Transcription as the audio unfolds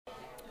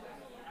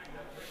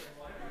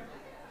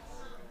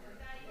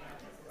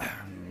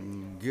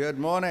Good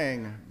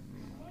morning.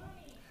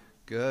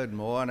 Good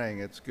morning.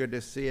 It's good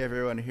to see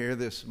everyone here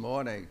this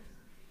morning.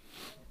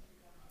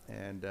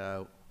 And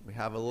we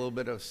have a little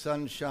bit of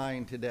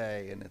sunshine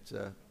today, and it's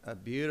a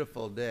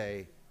beautiful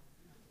day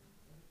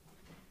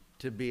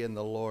to be in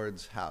the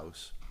Lord's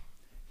house.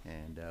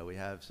 And we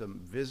have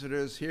some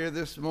visitors here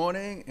this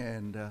morning,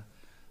 and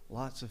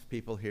lots of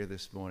people here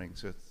this morning.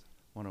 So I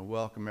want to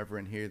welcome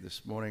everyone here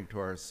this morning to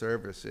our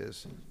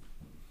services.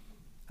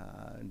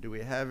 Do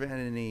we have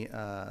any,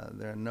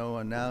 there are no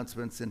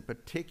announcements in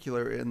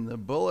particular in the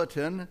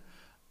bulletin,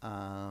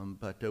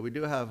 but we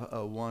do have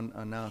one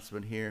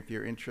announcement here. If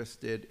you're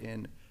interested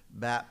in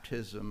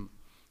baptism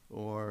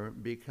or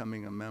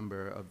becoming a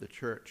member of the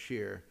church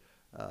here,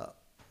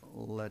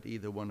 let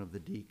either one of the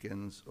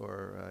deacons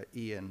or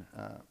Ian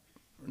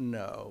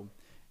know.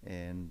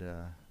 And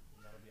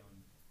that'll be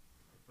on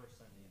the first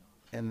Sunday in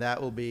August. And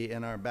that will be,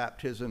 and our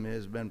baptism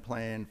has been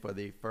planned for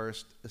the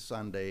first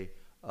Sunday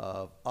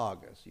of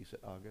August. You said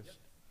August? Yep.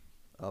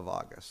 Of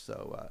August.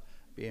 So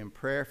be in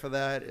prayer for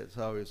that. It's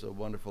always a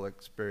wonderful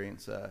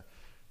experience to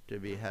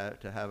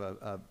have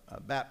a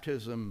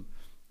baptism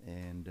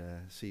and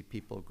see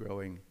people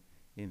growing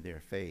in their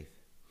faith.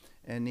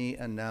 Any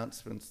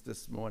announcements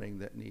this morning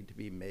that need to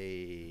be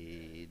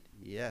made?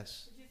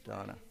 Yes, Donna.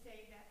 I just wanted to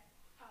say that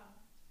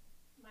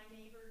my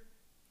neighbor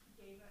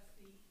gave us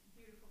the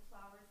beautiful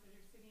flowers that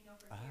are sitting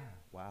over here.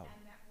 Wow.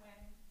 And that when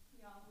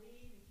y'all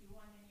leave, if you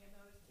want any of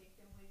those, take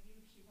them with you.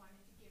 She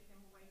wanted to give them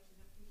away to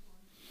the people.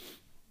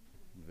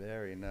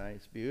 Very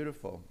nice.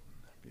 Beautiful.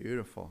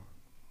 Beautiful.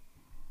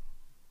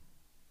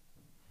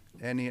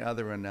 Any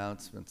other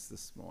announcements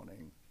this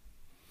morning?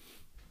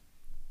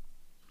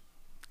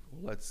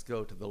 Let's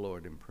go to the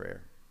Lord in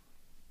prayer.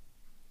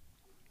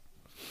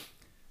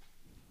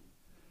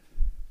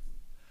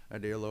 Our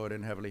dear Lord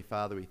and Heavenly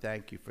Father, we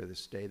thank you for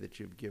this day that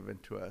you've given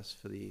to us,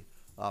 for the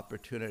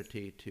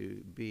opportunity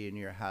to be in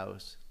your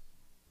house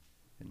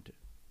and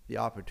the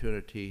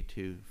opportunity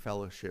to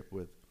fellowship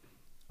with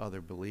other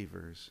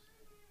believers.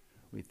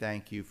 We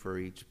thank you for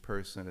each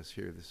person that's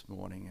here this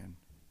morning. And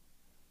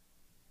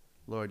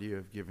Lord, you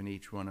have given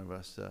each one of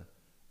us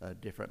a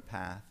different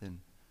path, and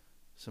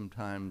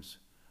sometimes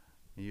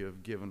you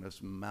have given us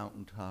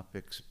mountaintop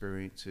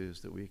experiences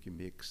that we can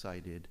be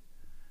excited,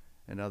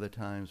 and other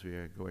times we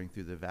are going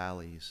through the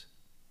valleys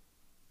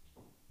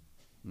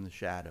and the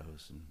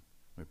shadows, and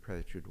we pray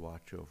that you'd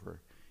watch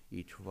over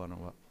each one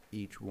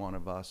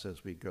of us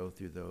as we go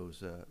through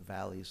those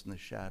valleys and the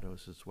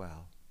shadows as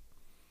well.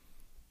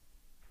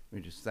 We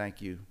just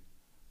thank you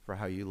for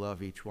how you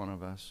love each one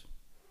of us,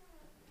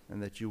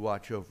 and that you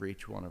watch over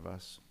each one of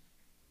us,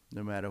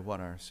 no matter what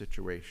our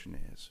situation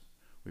is.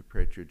 We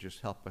pray that you'd just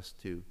help us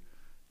to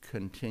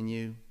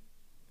continue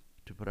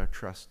to put our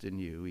trust in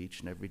you each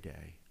and every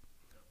day.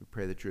 We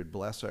pray that you would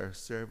bless our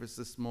service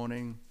this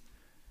morning.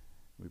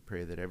 We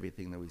pray that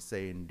everything that we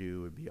say and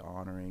do would be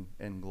honoring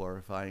and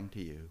glorifying to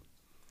you.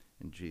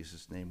 In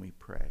Jesus' name we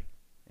pray.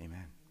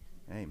 Amen.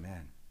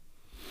 Amen.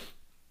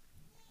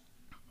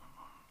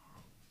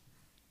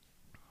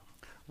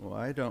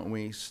 Why don't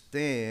we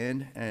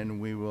stand, and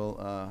we will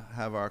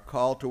have our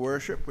call to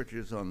worship, which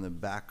is on the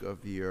back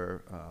of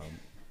your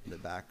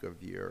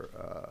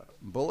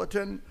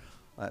bulletin.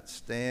 Let's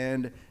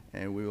stand,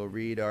 and we will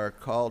read our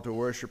call to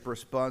worship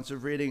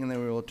responsive reading, and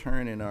then we will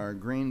turn in our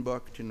green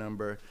book to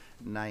number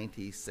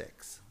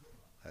 96.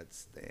 Let's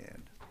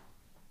stand.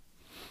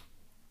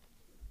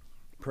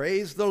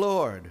 Praise the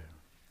Lord.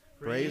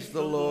 Praise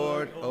the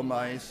Lord, O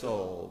my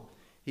soul.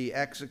 He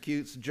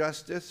executes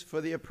justice for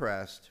the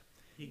oppressed.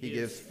 He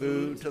gives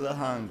food to the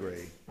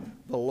hungry.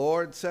 The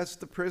Lord sets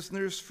the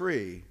prisoners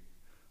free.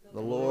 The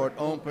Lord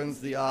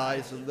opens the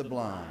eyes of the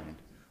blind.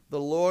 The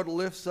Lord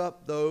lifts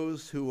up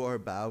those who are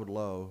bowed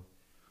low.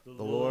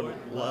 The Lord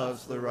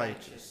loves the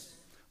righteous.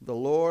 The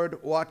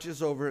Lord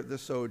watches over the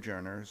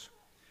sojourners.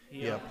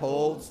 He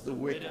upholds the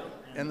wicked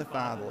and the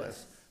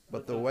fatherless,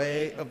 but the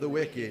way of the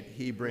wicked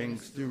he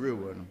brings to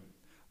ruin.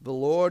 The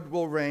Lord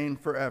will reign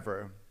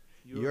forever.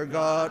 Your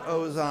God,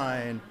 O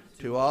Zion,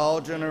 to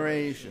all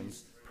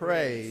generations.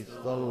 Praise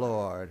the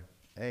Lord.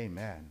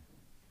 Amen.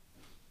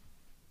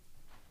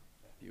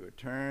 You would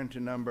turn to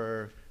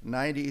number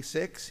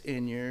 96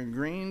 in your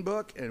green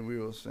book, and we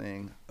will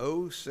sing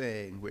 "O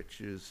Sing,"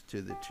 which is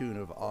to the tune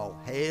of "All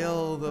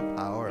Hail the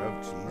Power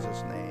of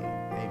Jesus' Name."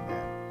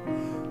 Amen.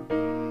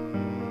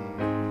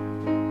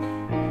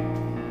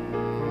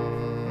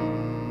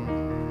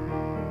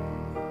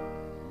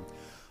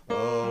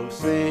 Oh,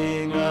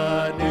 sing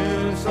a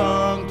new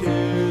song to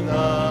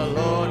the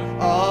Lord,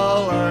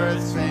 all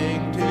earth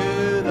sing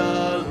to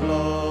the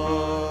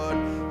Lord,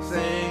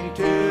 sing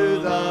to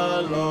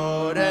the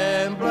Lord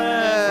and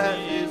bless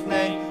his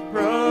name,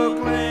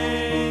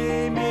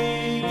 proclaim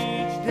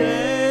each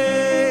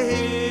day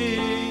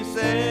he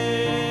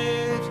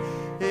saves,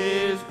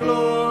 his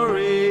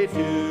glory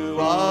to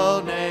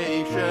all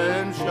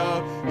nations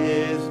show,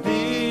 his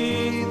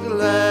deeds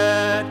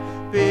let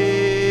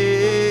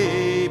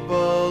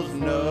peoples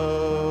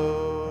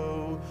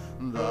know.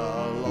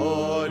 The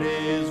Lord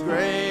is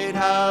great,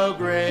 how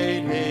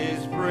great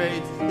his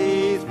praise,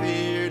 he's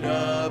feared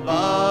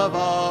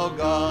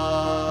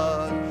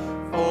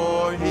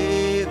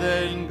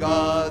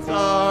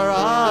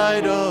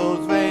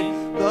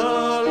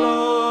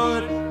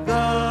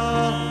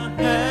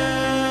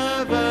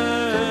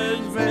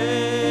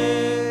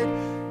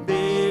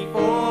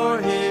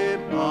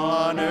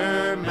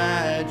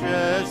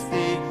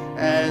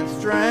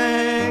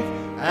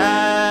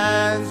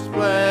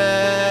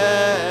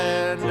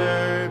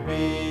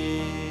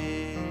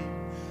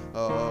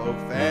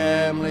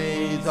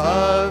kings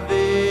of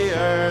the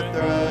earth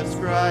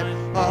ascribe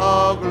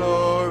all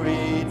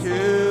glory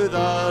to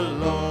the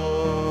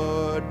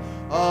Lord.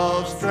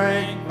 All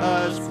strength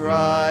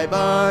ascribe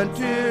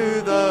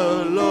unto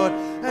the Lord,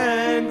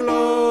 and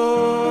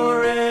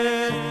glorify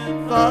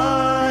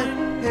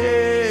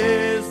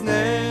his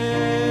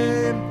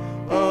name.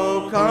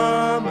 Oh,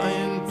 come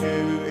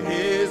into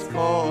his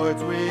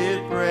courts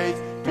with praise,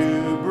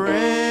 to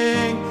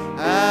bring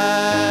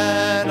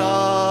an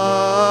offering.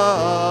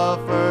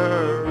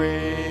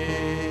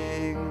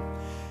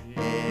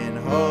 In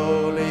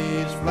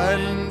holy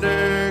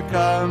splendor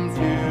come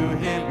to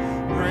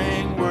him,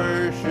 bring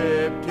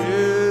worship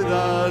to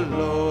the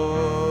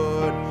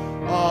Lord.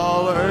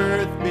 All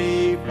earth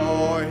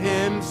before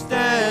him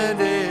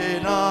stand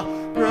in awe,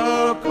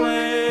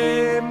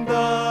 proclaim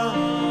the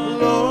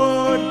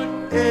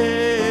Lord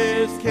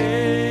is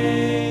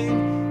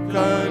King.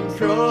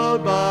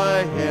 Controlled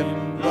by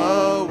him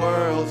the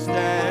world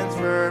stands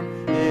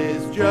firm,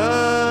 his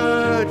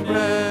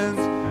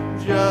judgments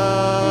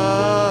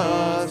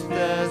justice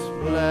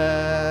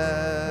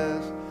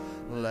bless.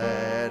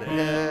 Let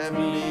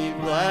heaven be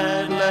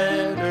glad,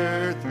 let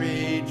earth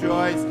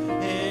rejoice,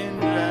 in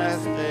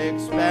vast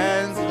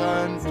expanse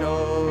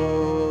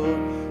untold.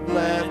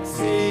 Let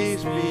sea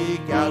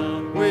speak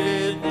out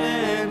with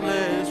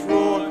endless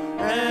roar,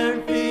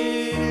 and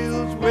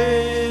fields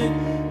with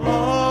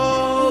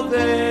all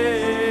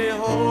they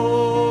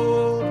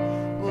hold.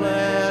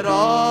 Let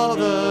all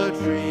the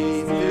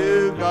trees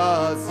to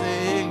God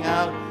sing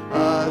out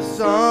a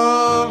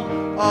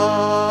song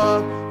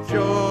of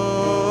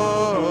joyful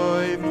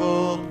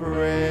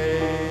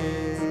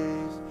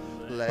praise.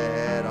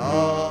 Let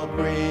all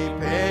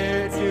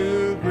prepare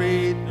to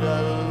greet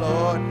the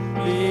Lord,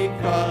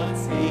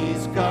 because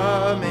he's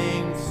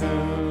coming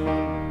soon.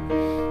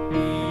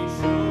 He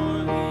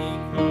surely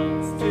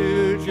comes to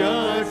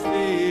judge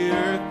the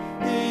earth.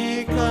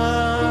 He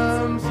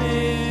comes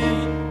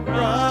in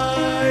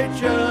righteousness.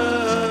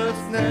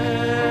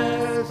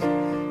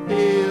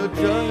 He'll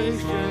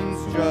nations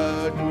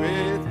judge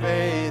with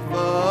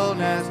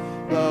faithfulness,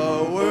 the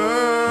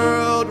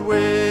world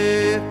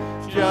with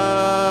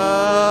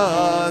justice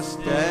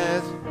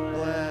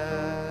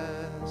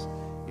bless.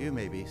 You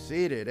may be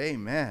seated.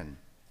 Amen.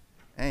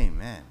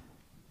 Amen.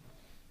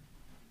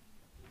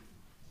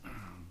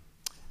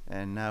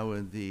 And now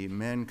would the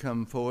men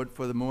come forward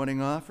for the morning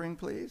offering,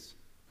 please?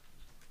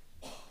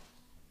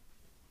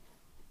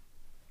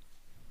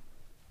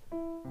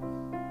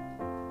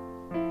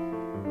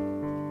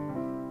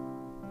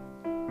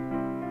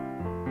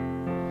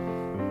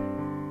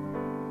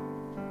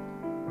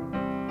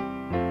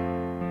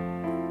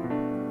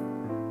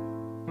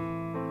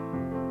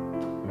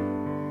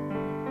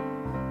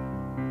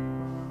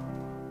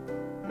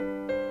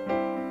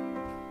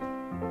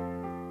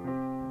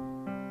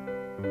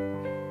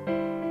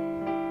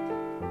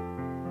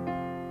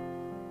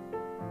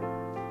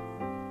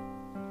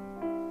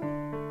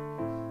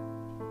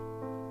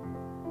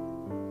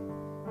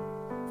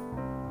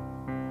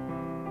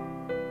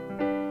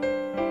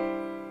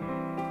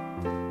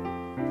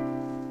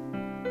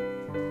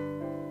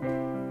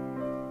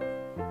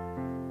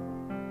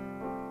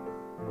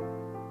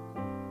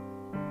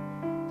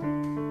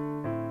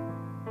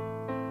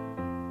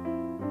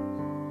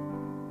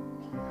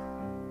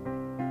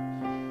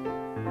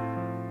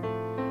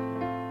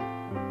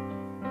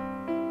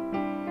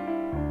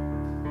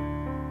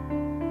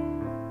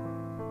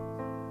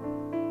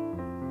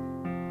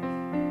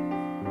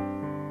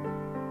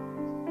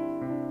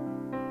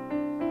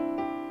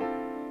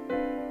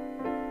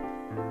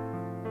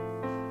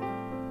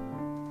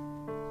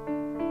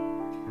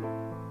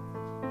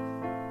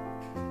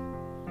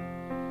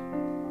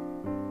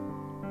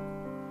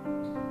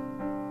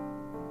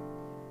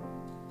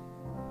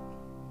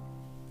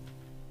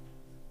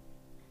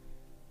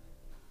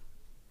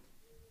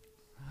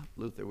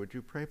 Luther, would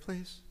you pray,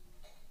 please?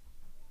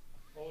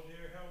 Oh,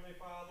 dear Heavenly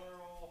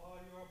Father, oh, how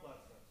you have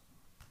blessed us.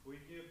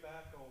 We give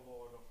back, oh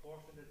Lord, a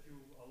portion that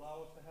you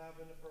allow us to have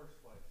in the first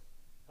place.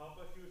 Help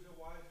us use it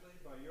wisely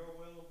by your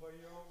will and by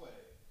your way.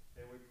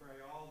 And we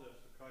pray all this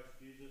in Christ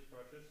Jesus'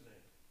 precious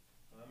name.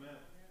 Amen.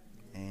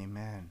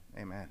 Amen.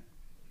 Amen.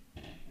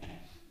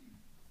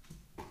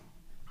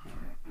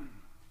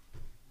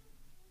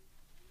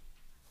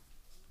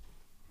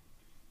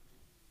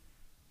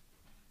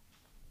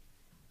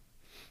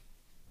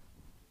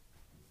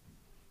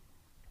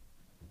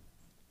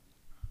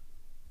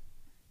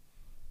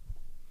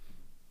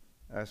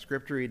 Our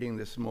scripture reading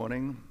this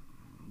morning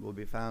will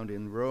be found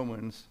in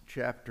Romans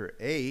chapter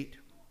 8.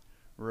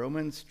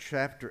 Romans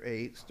chapter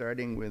 8,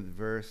 starting with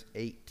verse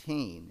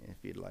 18. If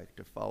you'd like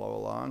to follow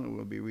along,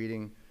 we'll be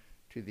reading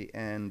to the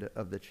end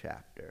of the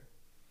chapter.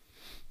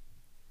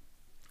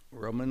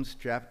 Romans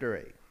chapter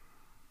 8.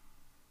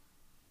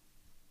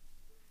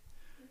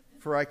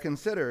 For I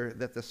consider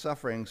that the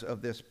sufferings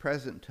of this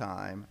present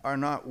time are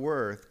not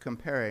worth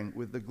comparing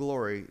with the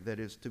glory that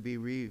is to be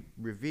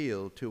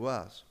revealed to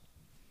us.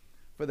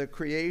 For the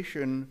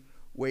creation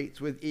waits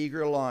with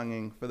eager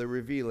longing for the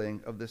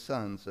revealing of the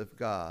sons of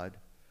God.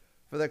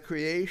 For the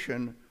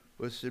creation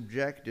was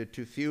subjected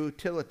to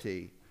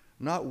futility,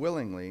 not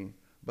willingly,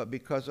 but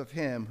because of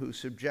him who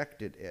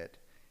subjected it,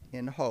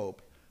 in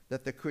hope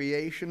that the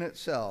creation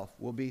itself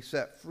will be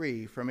set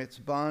free from its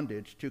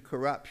bondage to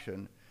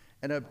corruption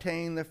and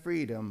obtain the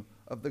freedom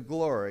of the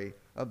glory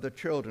of the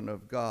children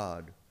of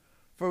God.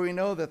 For we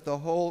know that the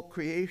whole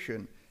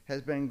creation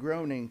has been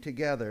groaning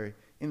together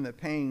in the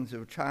pains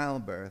of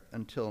childbirth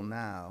until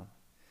now.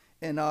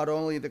 And not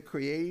only the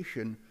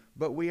creation,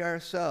 but we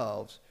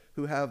ourselves,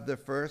 who have the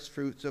first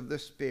fruits of the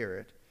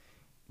Spirit,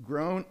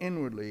 groan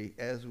inwardly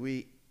as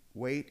we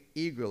wait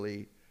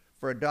eagerly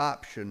for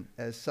adoption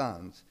as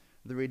sons,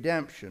 the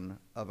redemption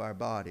of our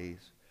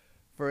bodies.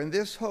 For in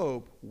this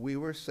hope we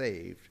were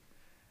saved.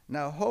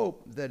 Now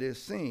hope that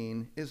is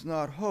seen is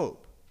not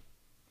hope.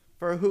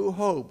 For who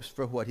hopes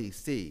for what he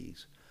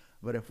sees?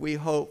 But if we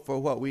hope for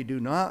what we do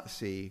not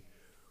see,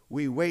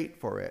 we wait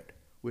for it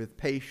with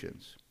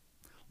patience.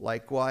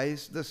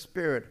 Likewise, the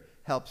Spirit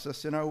helps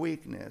us in our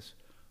weakness,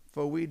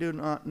 for we do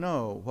not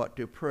know what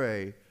to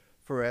pray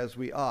for as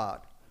we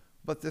ought,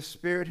 but the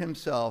Spirit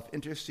himself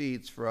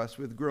intercedes for us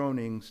with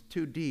groanings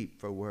too deep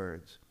for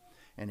words.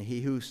 And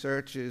he who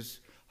searches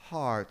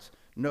hearts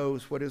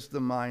knows what is the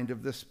mind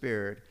of the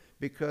Spirit,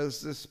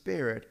 because the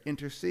Spirit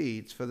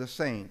intercedes for the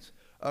saints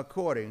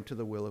according to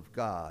the will of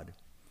God.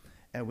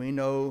 And we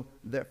know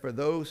that for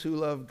those who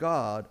love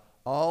God,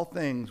 all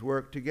things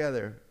work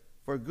together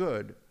for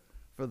good,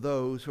 for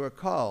those who are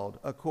called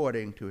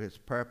according to his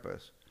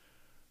purpose.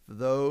 For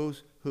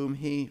those whom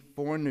he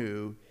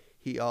foreknew,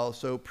 he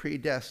also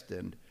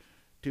predestined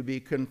to be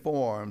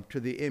conformed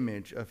to the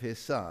image of his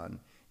Son,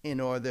 in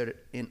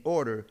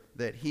order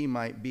that he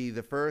might be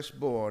the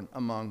firstborn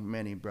among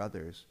many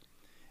brothers.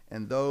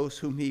 And those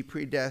whom he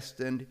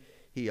predestined,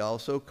 he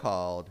also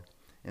called.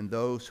 And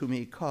those whom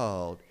he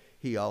called,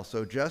 he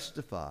also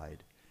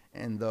justified.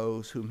 And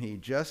those whom he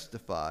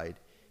justified,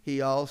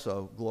 he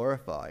also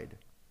glorified.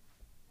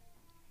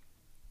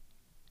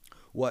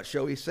 What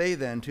shall we say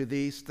then to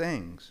these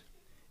things?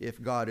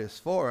 If God is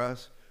for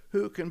us,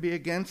 who can be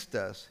against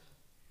us?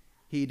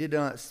 He did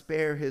not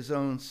spare his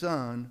own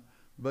Son,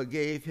 but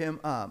gave him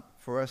up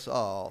for us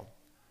all.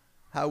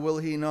 How will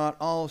he not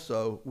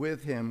also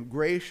with him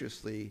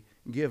graciously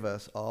give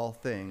us all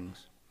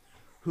things?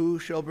 Who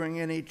shall bring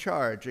any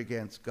charge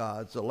against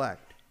God's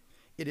elect?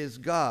 It is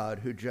God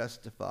who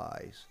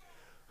justifies.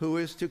 Who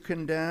is to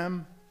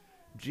condemn?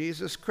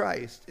 Jesus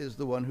Christ is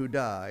the one who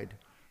died.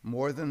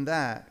 More than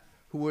that,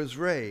 who was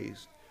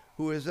raised,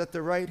 who is at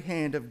the right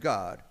hand of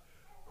God,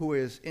 who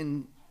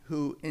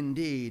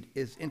indeed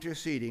is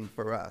interceding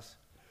for us.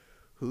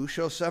 Who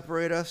shall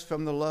separate us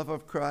from the love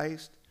of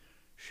Christ?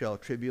 Shall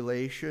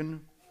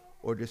tribulation,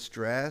 or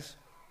distress,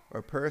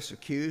 or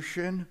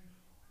persecution,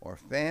 or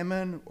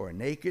famine, or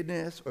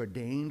nakedness, or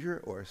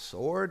danger, or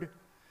sword?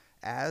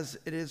 As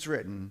it is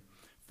written,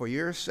 for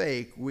your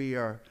sake we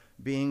are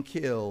being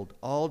killed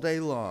all day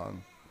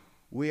long.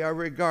 We are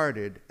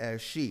regarded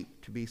as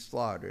sheep to be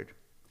slaughtered.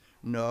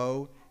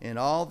 No, in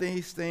all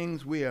these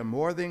things we are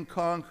more than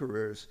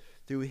conquerors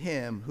through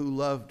him who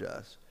loved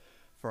us.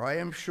 For I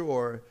am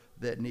sure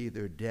that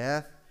neither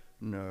death,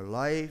 nor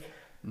life,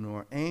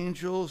 nor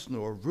angels,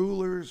 nor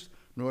rulers,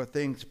 nor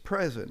things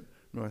present,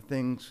 nor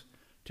things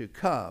to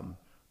come,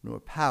 nor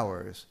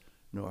powers,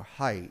 nor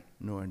height,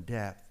 nor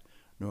depth,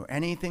 nor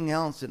anything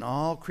else in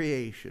all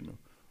creation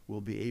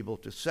will be able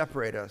to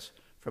separate us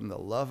from the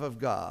love of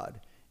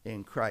God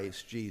in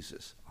Christ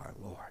Jesus our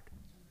Lord.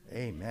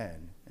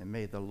 Amen. And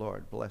may the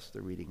Lord bless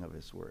the reading of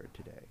his word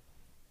today.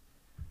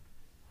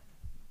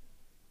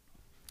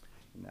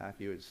 Now,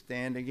 if you would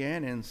stand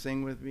again and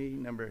sing with me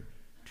number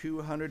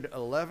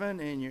 211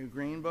 in your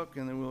green book,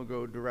 and then we'll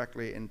go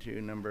directly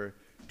into number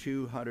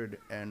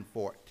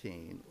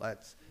 214.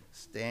 Let's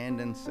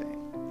stand and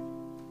sing.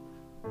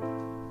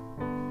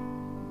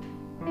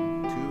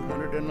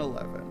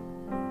 211.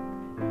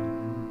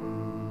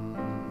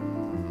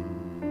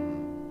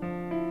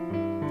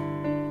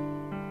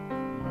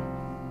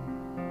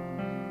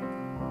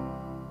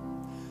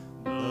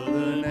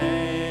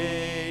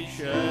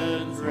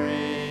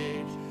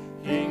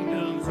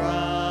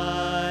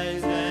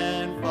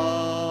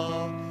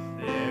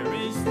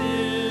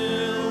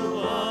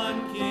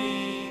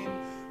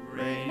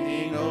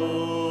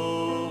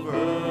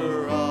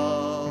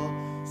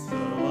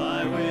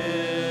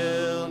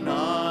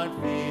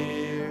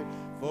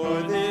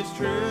 For this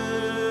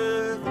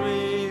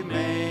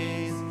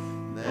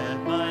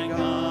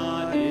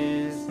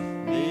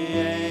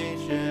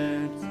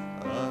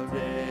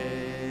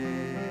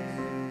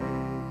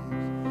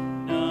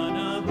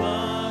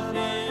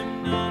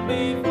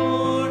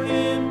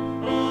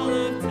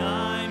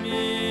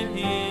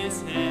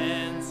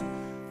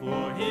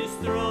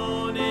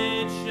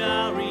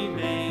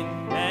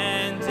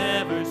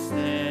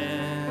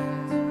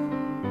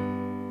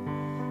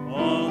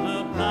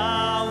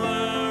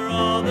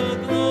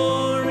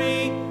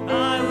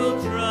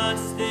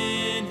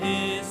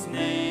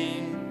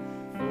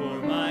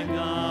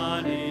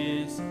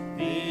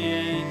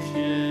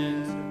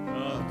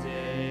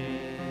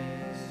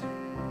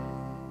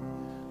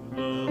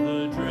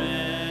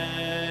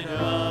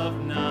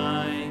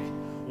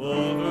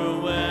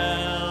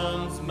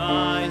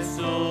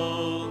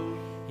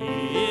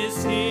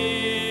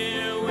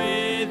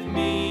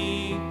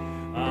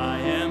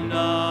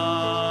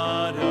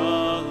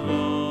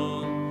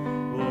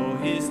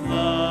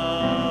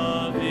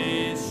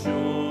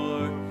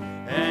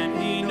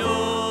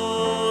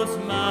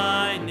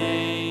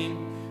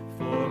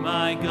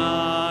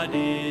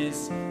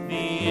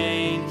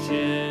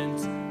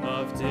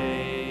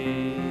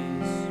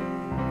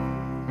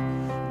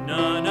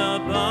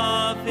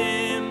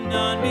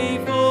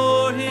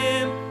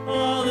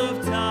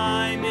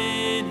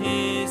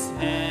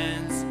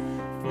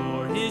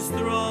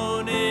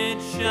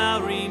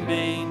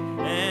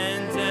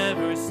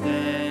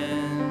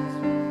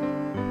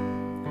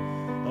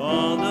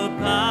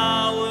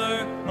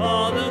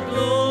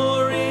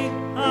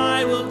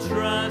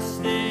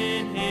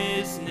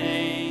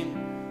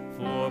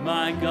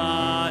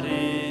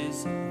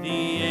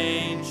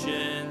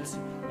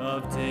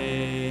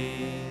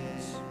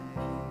days.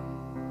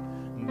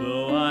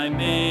 Though I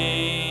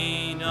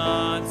may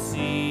not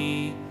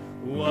see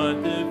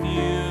what the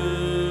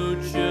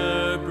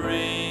future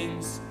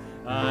brings,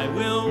 I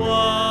will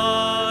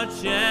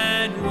watch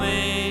and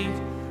wait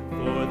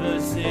for the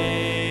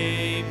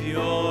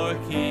Savior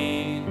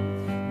King.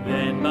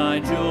 Then my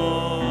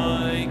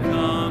joy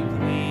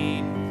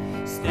complete,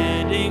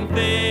 standing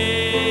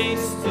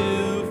face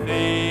to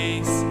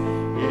face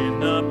in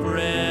the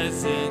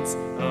presence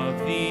of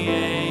the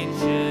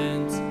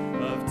Ancient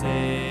of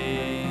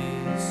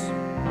Days.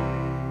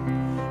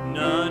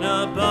 None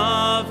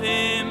above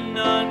him,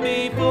 none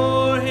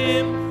before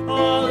him,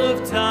 all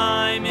of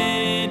time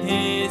in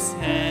his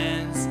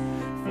hands.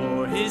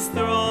 For his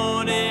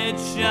throne it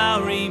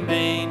shall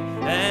remain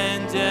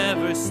and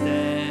ever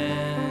stand.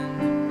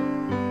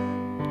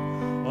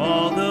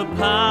 All the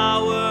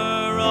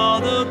power, all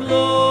the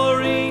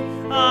glory,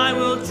 I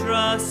will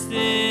trust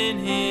in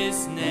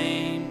his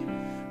name.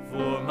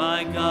 For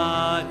my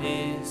God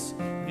is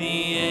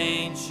the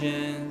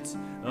Ancient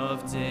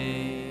of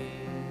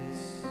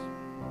Days.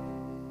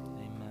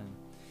 Amen.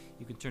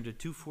 You can turn to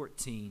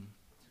 2:14.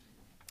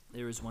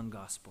 There is one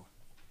gospel.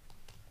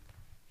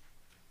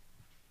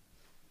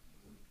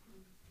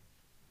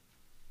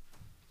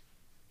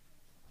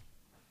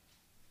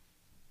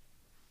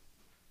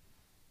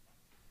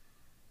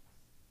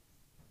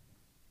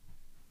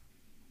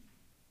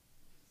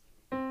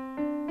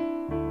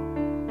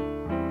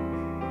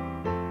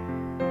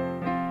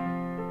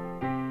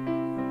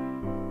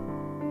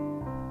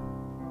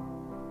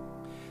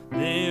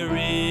 There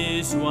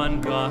is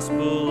one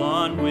gospel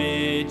on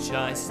which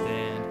I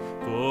stand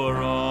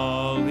for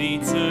all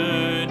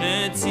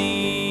eternity.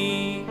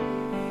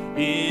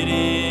 It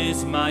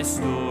is my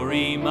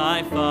story,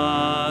 my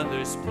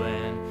Father's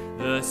plan.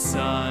 The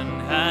Son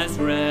has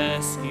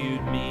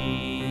rescued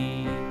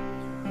me.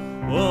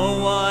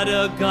 Oh, what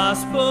a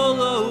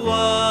gospel, oh,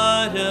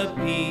 what a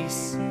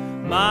peace.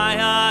 My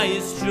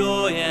highest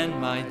joy and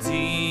my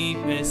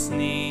deepest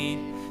need.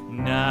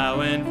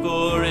 Now and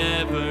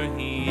forever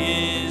he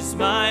is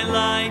my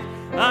light.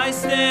 I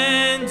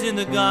stand in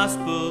the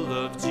gospel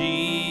of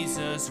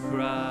Jesus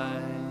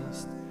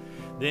Christ.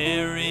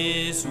 There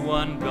is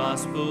one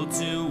gospel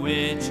to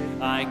which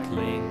I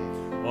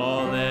cling.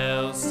 All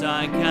else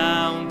I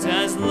count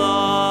as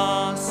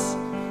loss.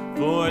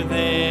 For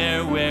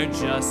there where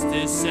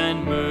justice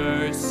and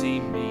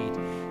mercy meet,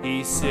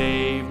 he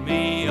saved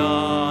me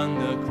on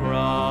the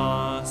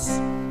cross.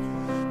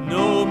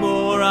 No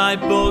more I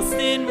boast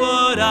in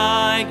what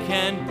I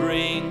can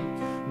bring.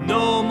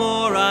 No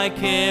more I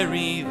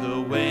carry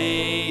the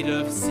weight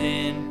of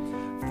sin.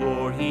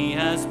 For he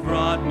has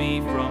brought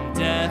me from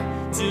death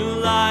to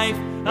life.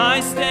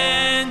 I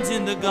stand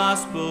in the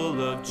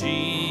gospel of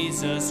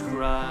Jesus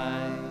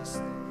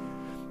Christ.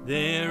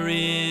 There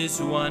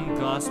is one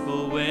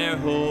gospel where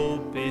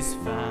hope is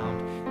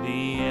found.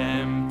 The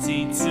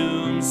empty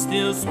tomb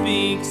still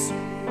speaks.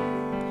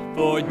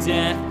 For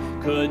death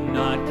could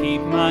not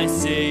keep my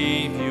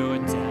Savior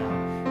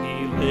down.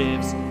 He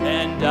lives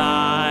and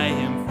I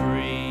am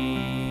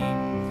free.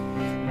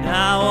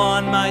 Now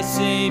on my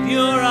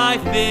Savior I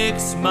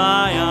fix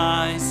my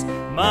eyes.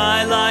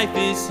 My life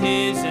is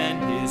his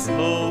and his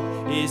hope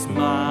is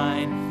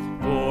mine.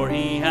 For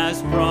he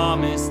has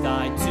promised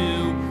I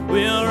too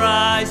will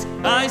rise.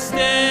 I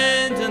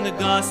stand in the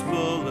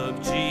gospel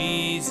of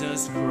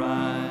Jesus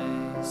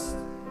Christ.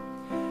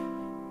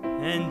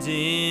 And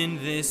in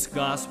this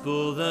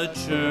gospel the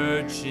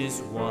church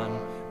is one.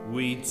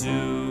 We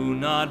do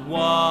not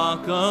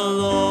walk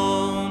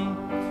alone.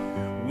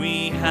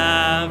 We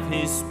have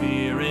his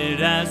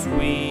Spirit as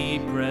we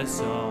press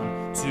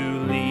on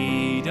to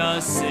lead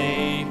us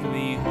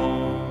safely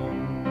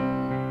home.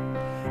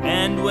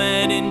 And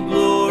when in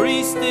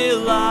glory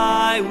still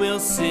I will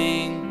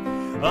sing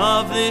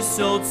of this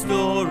old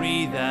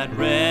story that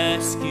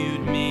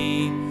rescued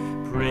me.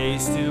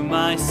 Praise to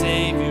my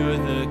Savior,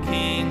 the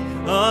King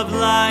of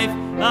life.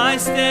 I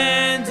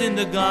stand in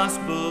the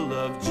gospel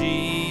of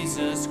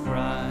Jesus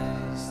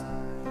Christ.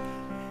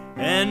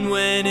 And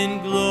when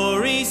in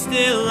glory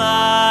still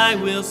I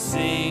will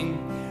sing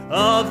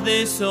of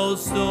this old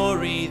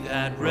story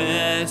that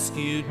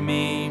rescued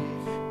me.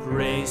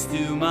 Praise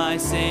to my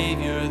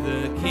Savior,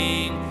 the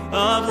King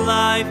of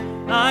life.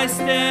 I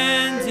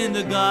stand in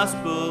the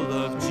gospel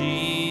of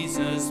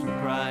Jesus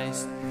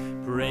Christ.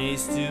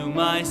 Praise to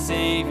my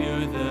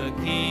Savior, the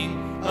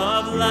King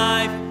of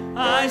life.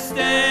 I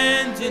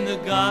stand in the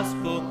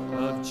gospel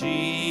of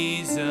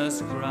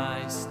Jesus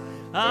Christ.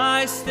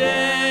 I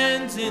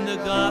stand in the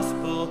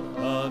gospel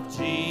of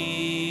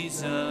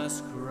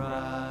Jesus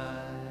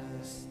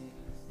Christ.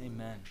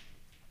 Amen.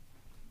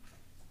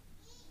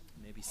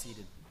 You may be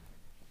seated.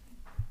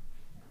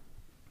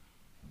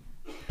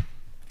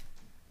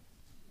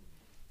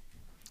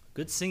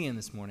 Good singing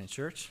this morning,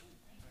 church.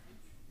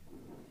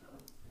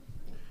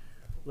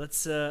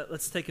 Let's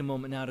take a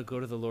moment now to go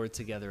to the Lord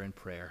together in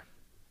prayer.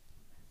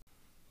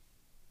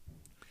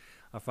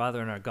 Our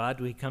Father and our God,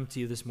 we come to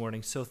you this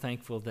morning so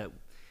thankful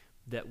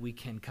that we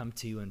can come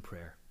to you in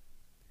prayer.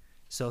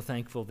 So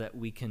thankful that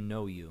we can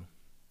know you.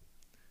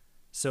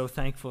 So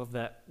thankful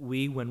that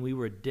we, when we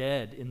were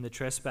dead in the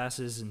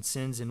trespasses and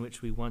sins in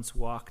which we once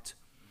walked,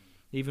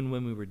 even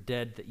when we were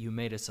dead, that you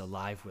made us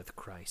alive with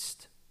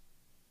Christ.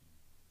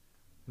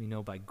 We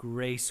know by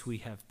grace we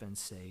have been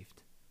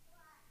saved.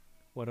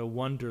 What a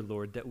wonder,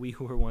 Lord, that we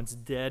who were once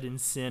dead in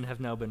sin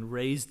have now been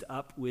raised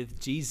up with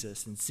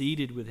Jesus and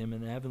seated with him in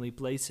the heavenly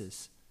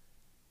places.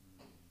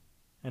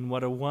 And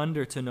what a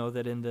wonder to know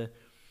that in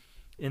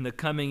the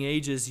coming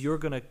ages, you're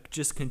going to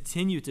just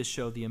continue to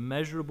show the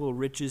immeasurable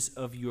riches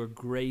of your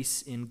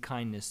grace in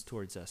kindness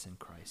towards us in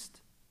Christ.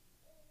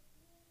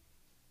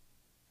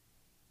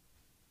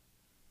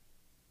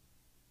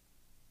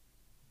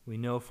 We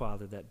know,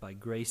 Father, that by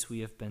grace we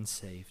have been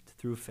saved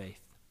through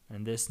faith,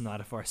 and this not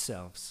of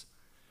ourselves,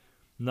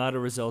 not a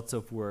result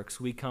of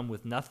works. We come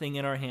with nothing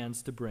in our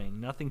hands to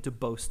bring, nothing to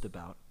boast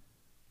about,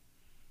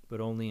 but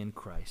only in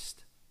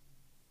Christ.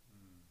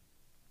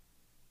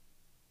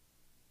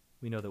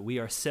 We know that we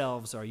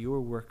ourselves are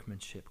your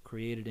workmanship,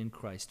 created in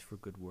Christ for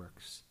good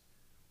works.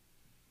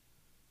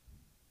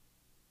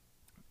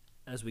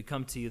 As we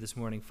come to you this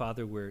morning,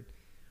 Father, we're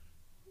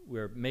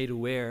made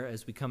aware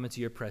as we come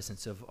into your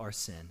presence of our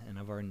sin and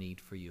of our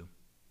need for you.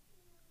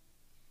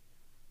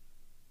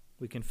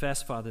 We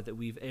confess, Father, that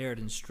we've erred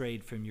and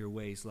strayed from your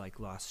ways like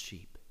lost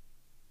sheep,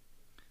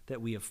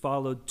 that we have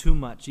followed too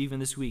much,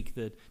 even this week,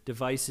 the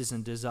devices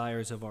and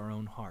desires of our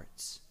own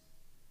hearts.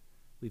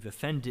 We've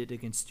offended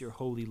against your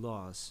holy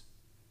laws.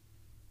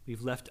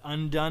 We've left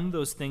undone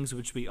those things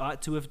which we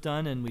ought to have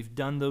done, and we've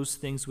done those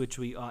things which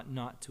we ought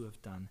not to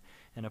have done.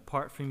 And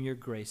apart from your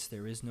grace,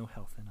 there is no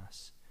health in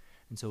us.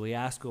 And so we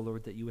ask, O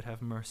Lord, that you would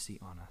have mercy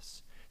on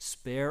us.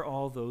 Spare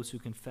all those who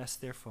confess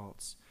their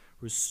faults.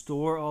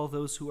 Restore all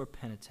those who are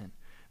penitent,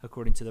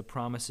 according to the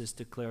promises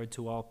declared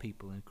to all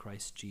people in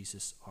Christ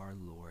Jesus our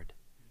Lord.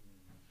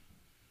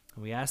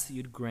 And we ask that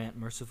you'd grant,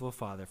 merciful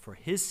Father, for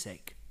his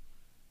sake,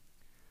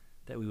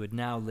 that we would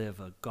now live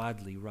a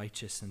godly,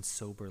 righteous, and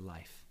sober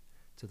life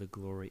to the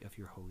glory of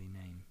your holy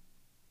name.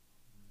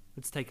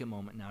 Let's take a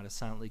moment now to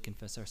silently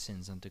confess our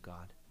sins unto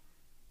God.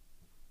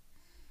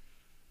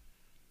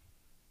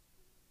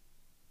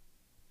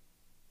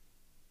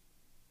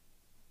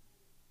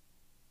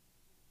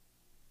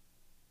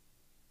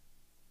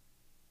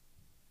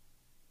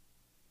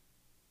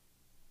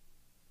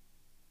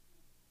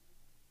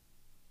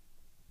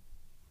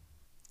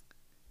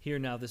 Hear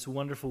now this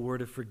wonderful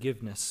word of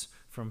forgiveness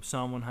from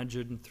Psalm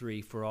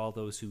 103 for all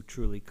those who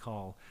truly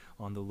call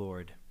on the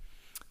Lord.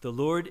 The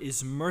Lord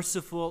is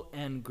merciful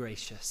and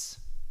gracious,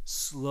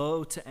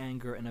 slow to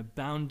anger and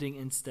abounding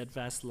in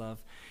steadfast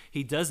love.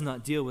 He does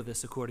not deal with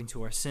us according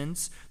to our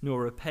sins,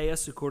 nor repay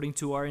us according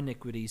to our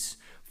iniquities.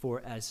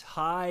 For as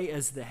high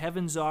as the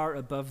heavens are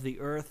above the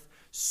earth,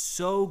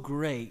 so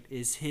great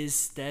is his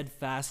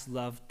steadfast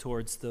love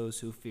towards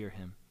those who fear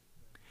him.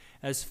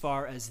 As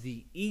far as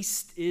the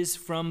east is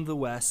from the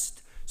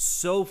west,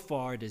 so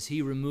far does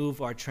he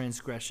remove our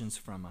transgressions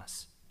from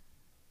us.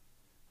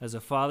 As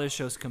a father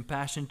shows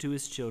compassion to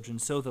his children,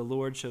 so the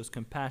Lord shows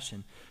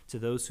compassion to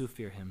those who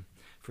fear him,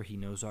 for he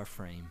knows our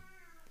frame.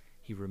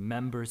 He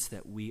remembers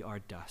that we are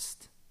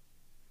dust.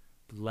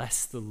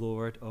 Bless the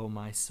Lord, O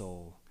my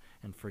soul,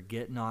 and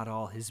forget not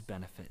all his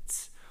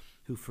benefits,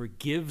 who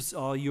forgives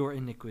all your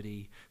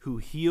iniquity, who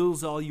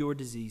heals all your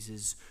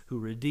diseases, who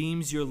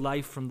redeems your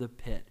life from the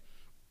pit,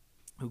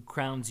 who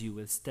crowns you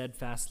with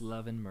steadfast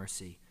love and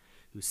mercy,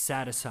 who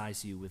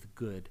satisfies you with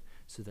good,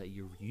 so that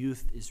your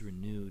youth is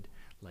renewed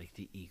like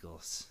the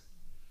eagles.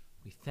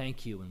 We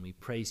thank you and we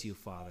praise you,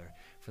 Father,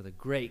 for the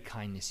great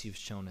kindness you've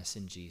shown us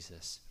in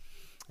Jesus.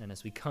 And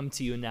as we come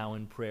to you now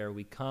in prayer,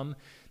 we come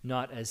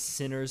not as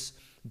sinners,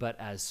 but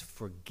as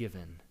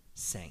forgiven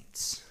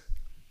saints.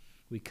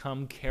 We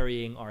come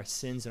carrying our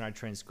sins and our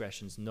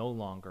transgressions no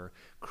longer.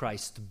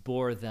 Christ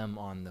bore them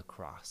on the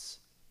cross.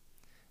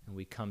 And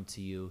we come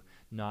to you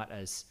not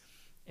as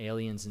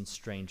aliens and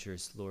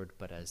strangers, Lord,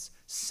 but as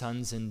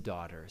sons and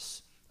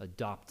daughters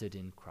adopted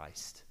in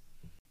Christ.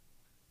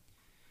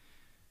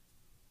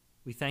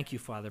 We thank you,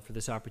 Father, for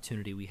this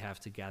opportunity we have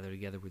to gather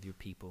together with your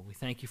people. We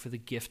thank you for the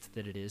gift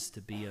that it is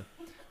to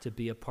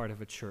be a part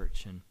of a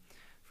church, and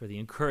for the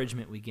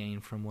encouragement we gain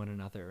from one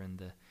another, and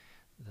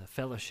the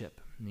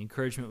fellowship and the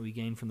encouragement we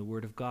gain from the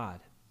Word of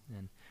God.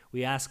 And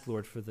we ask,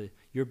 Lord, for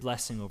your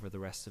blessing over the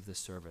rest of this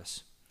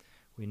service.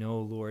 We know,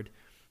 Lord,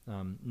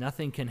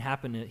 nothing can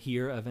happen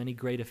here of any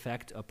great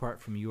effect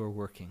apart from your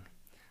working.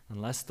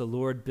 Unless the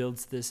Lord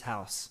builds this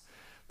house,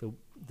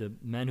 the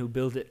men who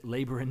build it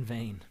labor in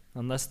vain.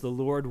 Unless the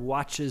Lord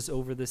watches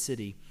over the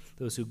city,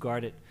 those who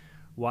guard it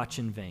watch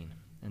in vain.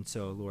 And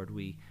so, Lord,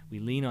 we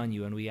lean on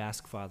you and we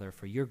ask, Father,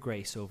 for your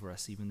grace over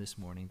us even this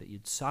morning, that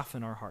you'd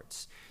soften our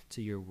hearts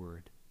to your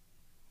word.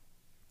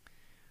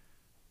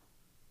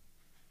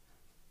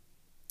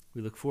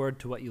 We look forward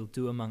to what you'll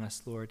do among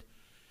us, Lord.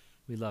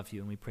 We love you,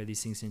 and we pray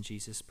these things in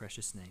Jesus'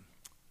 precious name.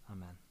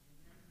 Amen.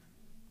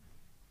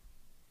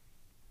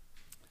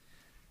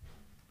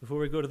 Before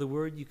we go to the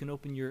word, you can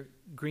open your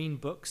green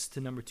books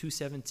to number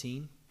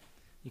 217.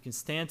 You can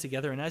stand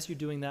together, and as you're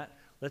doing that,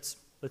 let's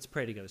let's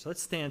pray together. So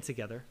let's stand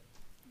together.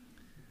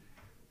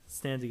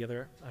 Stand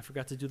together. I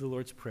forgot to do the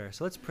Lord's Prayer.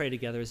 So let's pray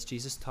together as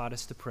Jesus taught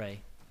us to pray,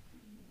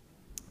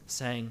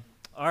 saying,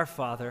 Our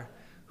Father,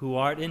 who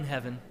art in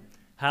heaven,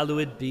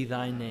 hallowed be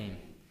thy name.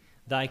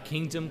 Thy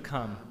kingdom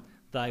come,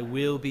 thy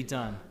will be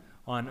done,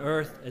 on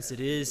earth as it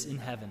is in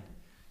heaven.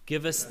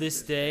 Give us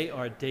this day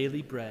our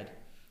daily bread,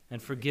 and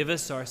forgive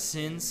us our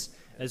sins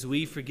as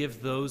we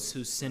forgive those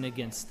who sin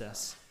against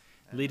us.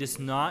 Lead us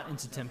not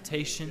into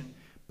temptation,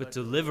 but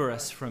deliver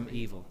us from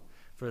evil.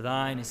 For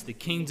thine is the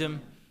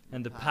kingdom,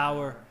 and the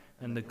power,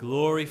 and the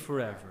glory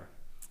forever.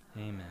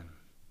 Amen.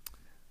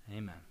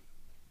 Amen.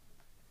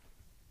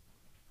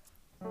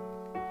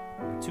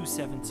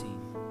 2:17.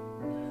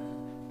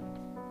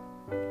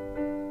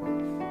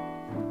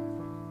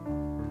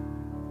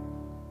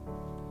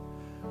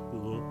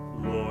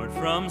 Lord,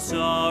 from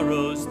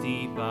sorrow's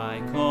deep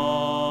I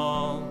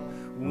call,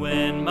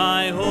 when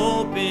my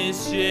hope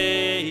is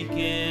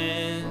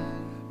shaken,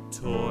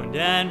 torn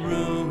and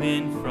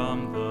ruined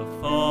from the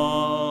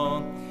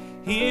fall.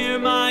 Hear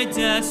my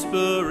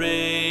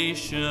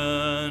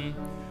desperation,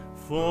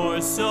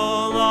 for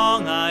so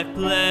long I've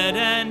pled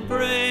and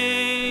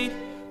prayed.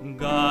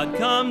 God,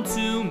 come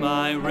to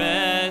my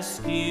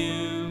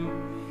rescue.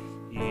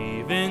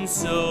 Even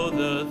so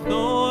the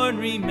thorn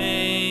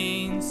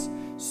remains,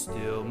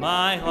 still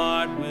my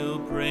heart will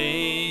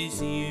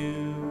praise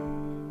you.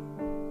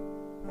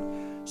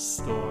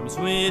 Storms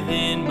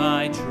within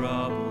my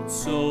troubled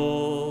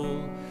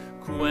soul,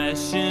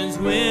 questions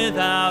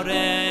without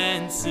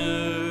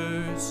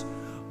answers.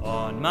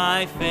 On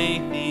my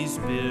faith these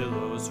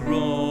billows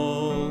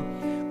roll.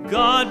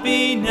 God,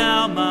 be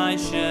now my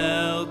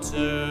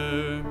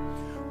shelter.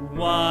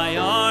 Why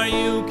are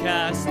you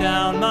cast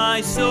down,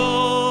 my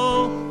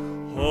soul?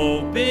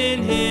 Hope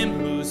in him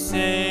who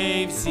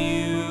saves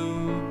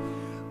you.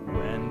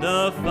 When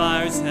the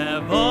fires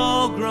have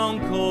all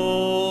grown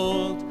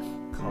cold,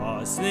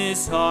 cause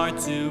this heart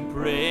to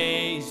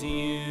praise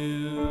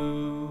you.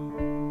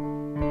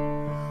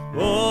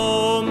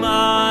 Oh,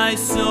 my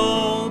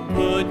soul,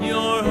 put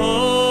your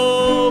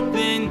hope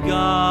in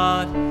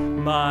God,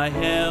 my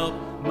help,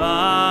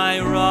 my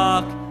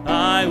rock,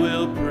 I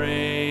will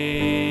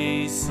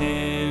praise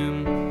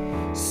him.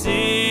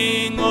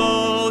 Sing,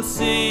 oh,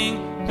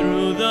 sing,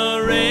 through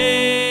the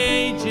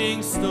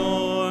raging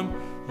storm,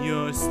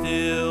 you're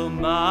still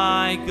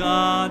my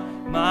God,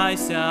 my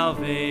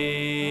salvation.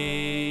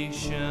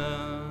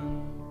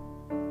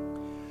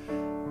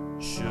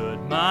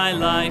 Should my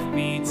life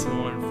be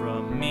torn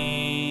from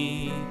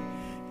me,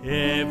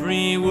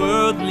 every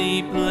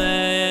worldly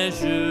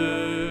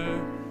pleasure,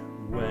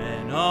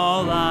 when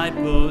all I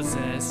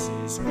possess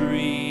is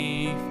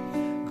grief,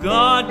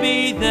 God,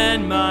 be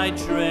then my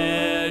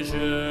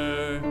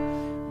treasure.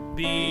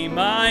 Be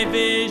my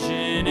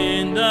vision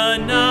in the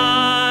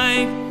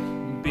night,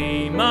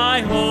 be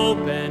my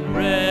hope and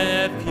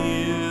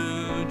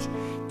refuge,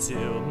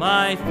 till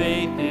my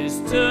faith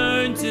is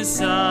turned to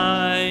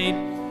sight.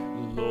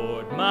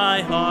 Lord,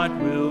 my heart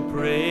will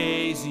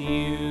praise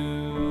you.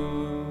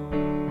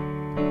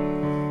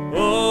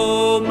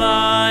 Oh,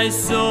 my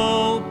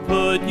soul,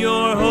 put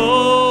your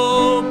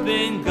hope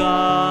in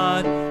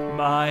God,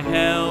 my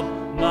help,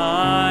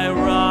 my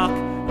rock,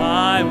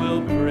 I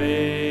will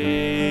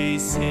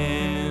praise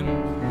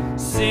him.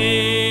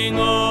 Sing,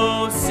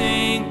 oh,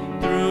 sing,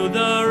 through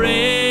the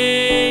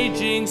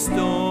raging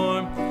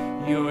storm,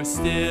 you're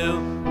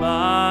still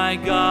my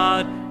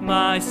God,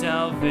 my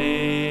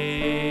salvation.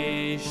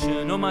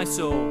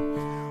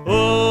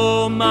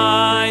 Oh,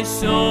 my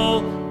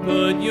soul,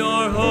 put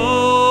your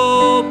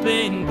hope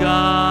in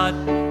God,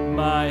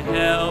 my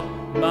help,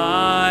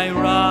 my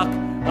rock,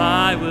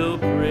 I will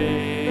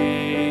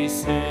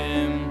praise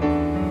him.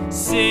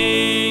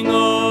 Sing,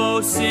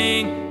 oh,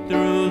 sing,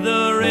 through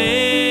the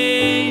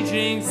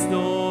raging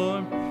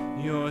storm,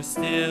 you're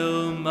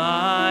still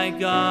my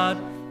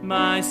God,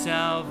 my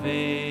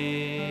salvation.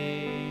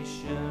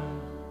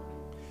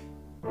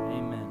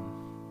 Amen.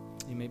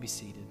 You may be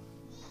seated.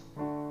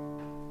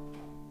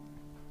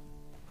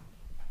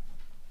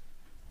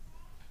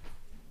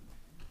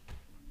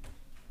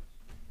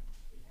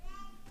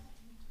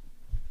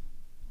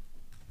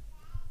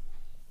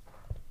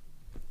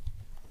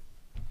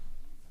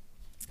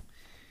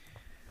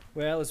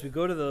 Well, as we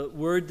go to the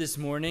Word this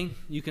morning,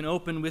 you can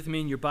open with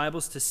me in your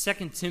Bibles to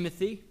 2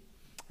 Timothy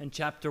and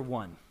chapter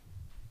 1.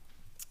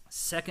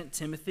 2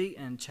 Timothy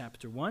and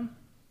chapter 1.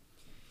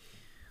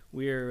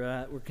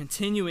 We're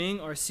continuing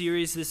our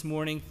series this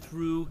morning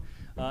through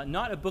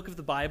not a book of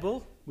the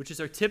Bible, which is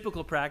our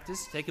typical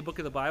practice, take a book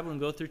of the Bible and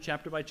go through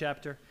chapter by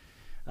chapter.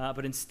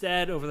 But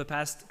instead, over the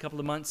past couple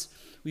of months,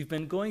 we've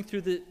been going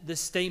through the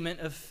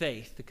statement of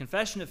faith, the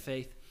confession of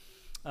faith,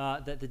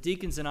 that the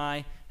deacons and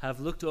I have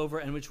looked over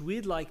and which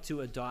we'd like to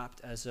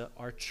adopt as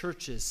our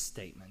church's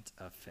statement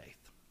of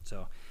faith.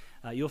 So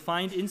you'll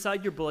find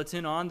inside your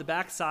bulletin, on the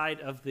back side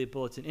of the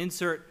bulletin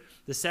insert,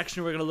 the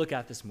section we're going to look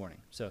at this morning.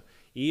 So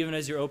even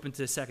as you're open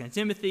to 2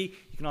 Timothy,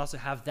 you can also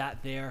have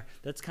that there.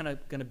 That's kind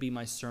of going to be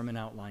my sermon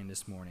outline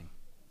this morning.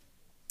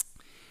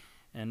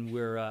 And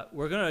we're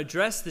going to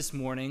address this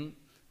morning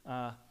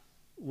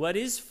what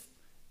is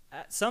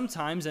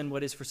sometimes and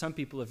what is for some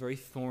people a very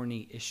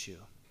thorny issue.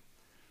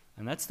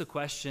 And that's the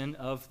question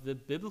of the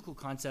biblical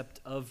concept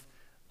of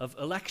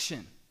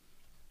election,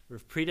 or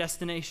of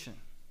predestination.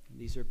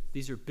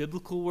 These are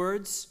biblical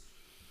words,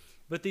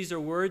 but these are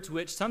words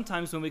which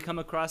sometimes when we come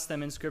across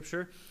them in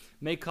Scripture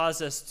may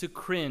cause us to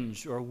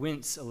cringe or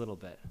wince a little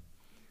bit.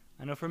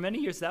 I know for many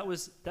years that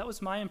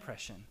was my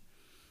impression,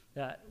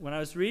 that when I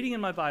was reading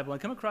in my Bible, I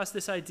come across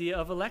this idea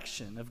of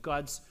election, of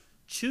God's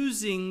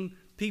choosing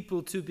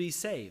people to be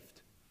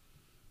saved.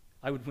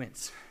 I would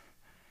wince.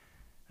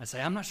 I'd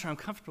say, I'm not sure I'm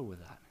comfortable with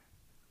that.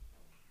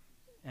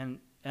 And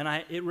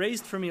it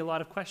raised for me a lot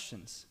of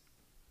questions.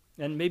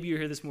 And maybe you're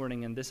here this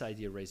morning and this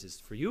idea raises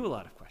for you a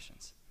lot of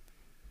questions.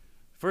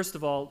 First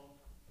of all,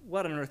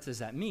 what on earth does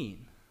that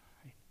mean?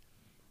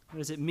 What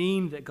does it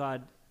mean that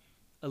God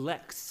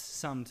elects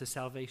some to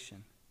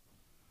salvation?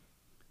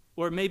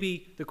 Or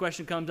maybe the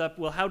question comes up,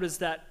 well, how does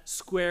that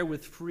square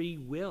with free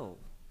will?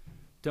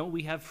 Don't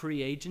we have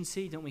free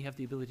agency? Don't we have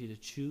the ability to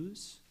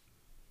choose?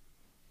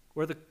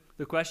 Or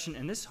the question,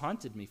 and this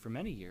haunted me for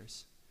many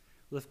years,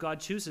 well, if God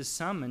chooses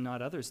some and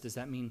not others, does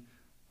that mean,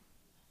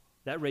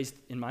 that raised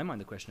in my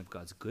mind the question of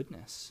God's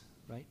goodness,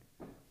 right?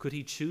 Could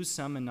he choose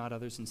some and not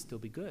others and still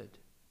be good?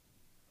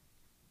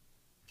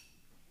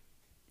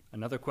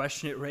 Another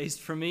question it raised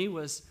for me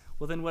was,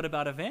 well, then what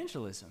about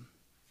evangelism?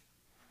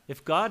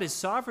 If God is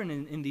sovereign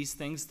in these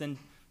things, then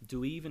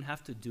do we even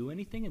have to do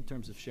anything in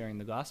terms of sharing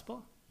the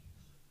gospel?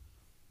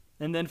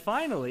 And then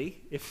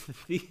finally,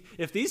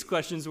 if these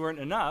questions weren't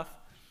enough,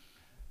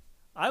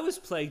 I was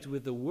plagued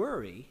with the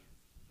worry,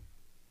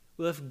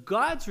 well, if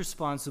God's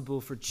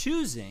responsible for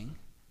choosing,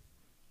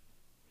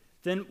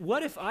 then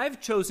what if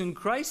I've chosen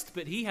Christ,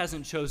 but he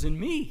hasn't chosen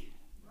me?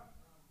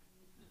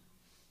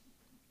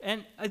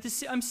 And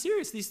I'm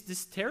serious,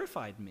 this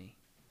terrified me.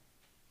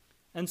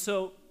 And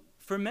so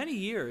for many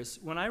years,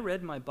 when I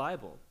read my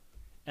Bible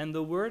and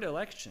the word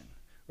election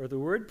or the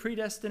word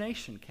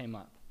predestination came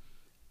up,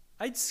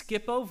 I'd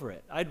skip over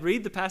it. I'd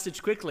read the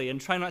passage quickly and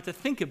try not to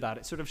think about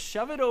it, sort of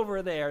shove it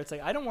over there. It's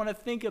like, I don't want to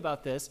think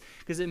about this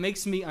because it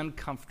makes me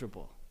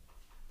uncomfortable.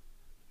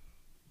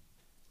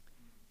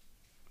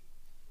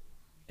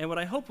 And what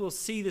I hope we'll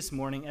see this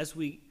morning as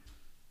we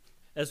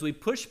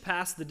push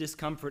past the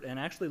discomfort and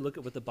actually look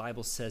at what the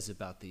Bible says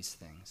about these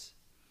things,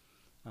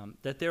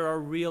 that there are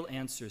real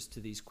answers to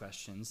these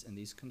questions and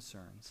these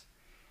concerns,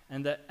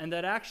 and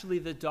that actually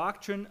the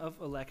doctrine of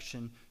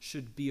election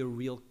should be a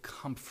real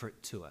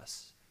comfort to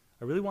us.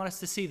 I really want us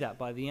to see that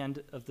by the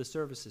end of the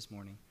service this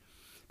morning,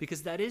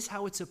 because that is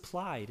how it's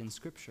applied in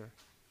Scripture.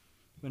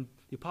 When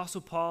the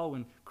Apostle Paul,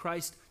 when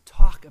Christ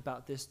talk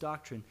about this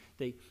doctrine,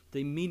 they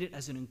mean it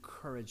as an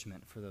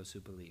encouragement for those who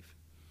believe.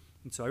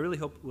 And so I really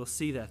hope we'll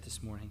see that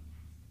this morning.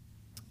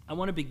 I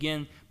want to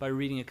begin by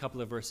reading a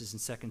couple of verses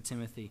in 2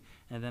 Timothy,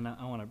 and then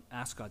I want to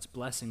ask God's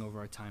blessing over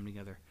our time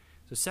together.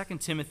 So 2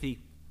 Timothy,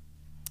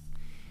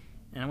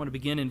 and I want to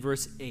begin in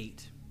verse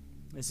 8.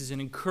 This is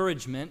an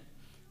encouragement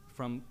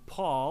from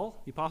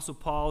Paul, the Apostle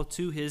Paul,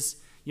 to his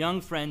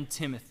young friend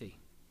Timothy.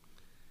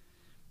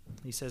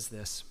 He says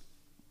this,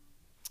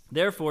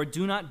 "Therefore,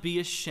 do not be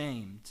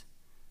ashamed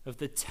of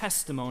the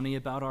testimony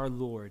about our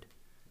Lord,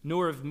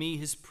 nor of me,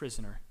 his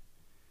prisoner,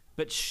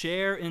 but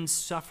share in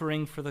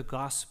suffering for the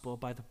gospel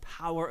by the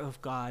power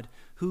of God,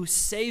 who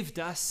saved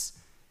us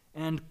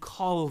and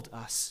called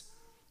us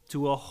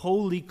to a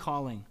holy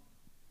calling,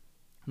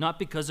 not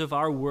because of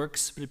our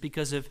works, but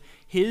because of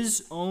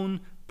his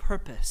own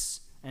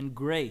purpose and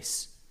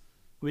grace,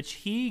 which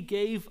he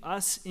gave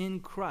us in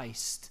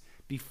Christ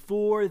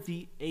before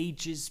the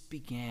ages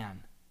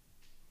began,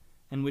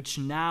 and which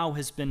now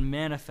has been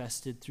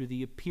manifested through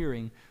the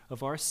appearing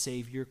of our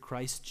Savior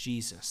Christ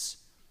Jesus,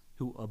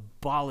 who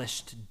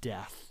abolished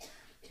death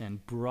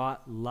and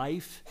brought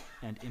life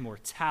and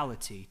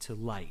immortality to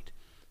light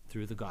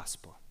through the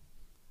gospel,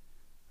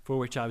 for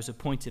which I was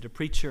appointed a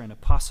preacher, an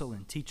apostle,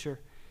 and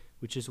teacher,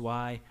 which is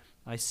why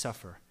I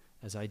suffer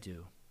as I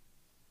do.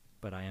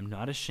 But I am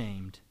not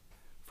ashamed,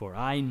 for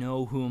I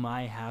know whom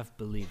I have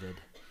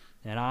believed,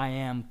 and I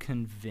am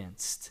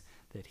convinced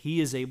that he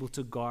is able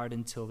to guard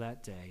until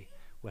that day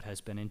what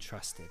has been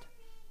entrusted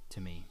to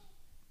me."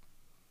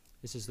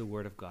 This is the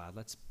word of God.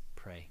 Let's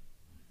pray.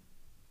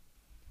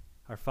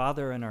 Our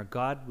Father and our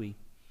God,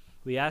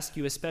 we ask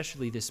you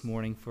especially this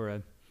morning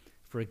for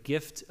a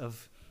gift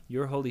of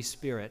your Holy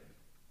Spirit,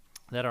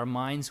 that our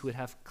minds would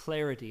have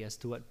clarity as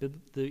to what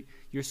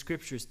your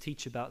scriptures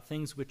teach about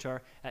things which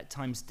are at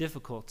times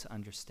difficult to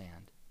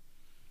understand.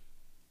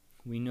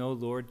 We know,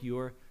 Lord,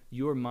 your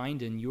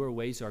mind and your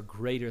ways are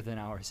greater than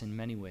ours in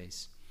many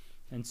ways.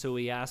 And so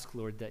we ask,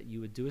 Lord, that you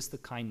would do us the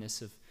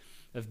kindness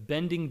of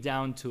bending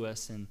down to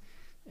us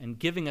and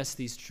giving us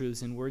these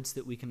truths in words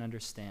that we can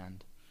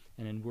understand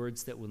and in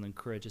words that will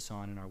encourage us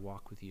on in our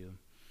walk with you.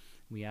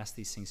 We ask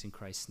these things in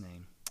Christ's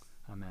name.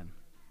 Amen.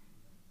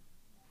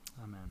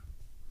 Amen.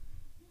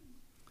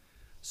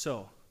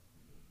 So,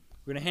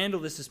 we're going to handle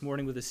this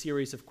morning with a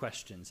series of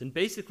questions. And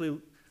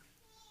basically,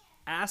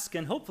 ask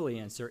and hopefully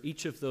answer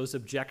each of those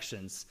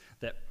objections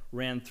that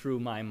ran through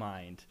my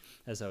mind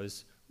as I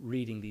was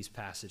reading these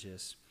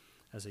passages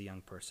as a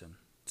young person.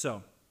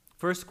 So,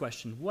 first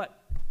question,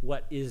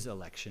 what is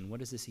election? What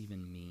does this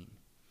even mean?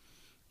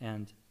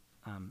 And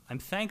I'm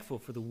thankful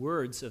for the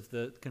words of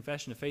the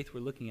Confession of Faith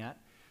we're looking at.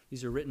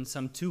 These are written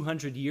some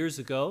 200 years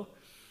ago.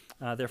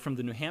 They're from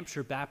the New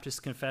Hampshire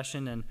Baptist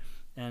Confession,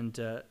 and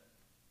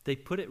they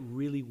put it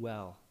really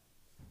well.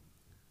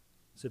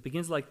 So it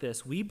begins like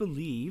this: we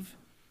believe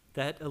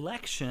that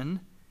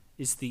election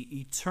is the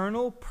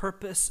eternal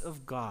purpose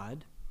of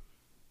God,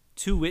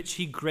 to which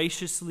he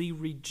graciously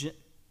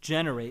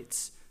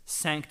regenerates,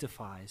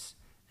 sanctifies,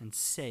 and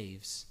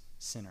saves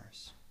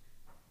sinners.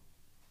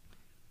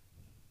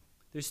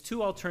 There's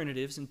two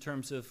alternatives in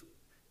terms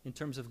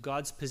of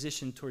God's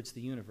position towards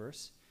the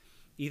universe.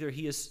 Either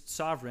he is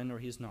sovereign or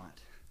he is not.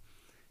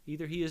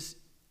 Either he is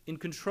in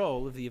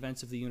control of the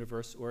events of the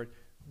universe, or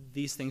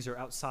these things are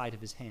outside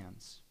of his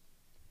hands.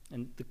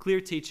 And the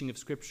clear teaching of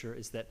Scripture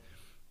is that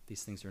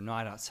these things are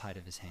not outside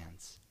of his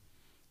hands,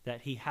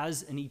 that he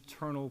has an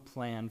eternal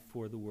plan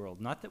for the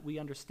world. Not that we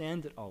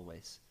understand it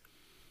always,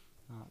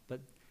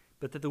 but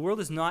that the world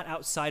is not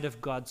outside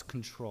of God's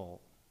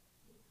control.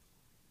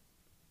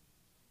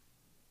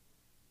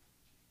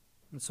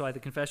 And so the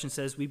confession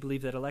says we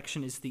believe that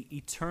election is the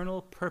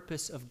eternal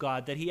purpose of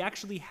God, that he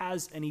actually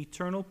has an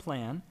eternal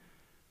plan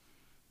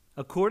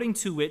according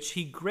to which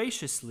he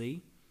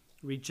graciously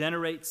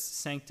regenerates,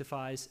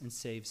 sanctifies, and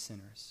saves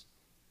sinners.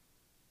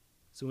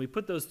 So when we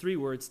put those three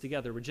words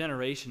together,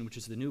 regeneration, which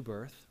is the new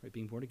birth, right,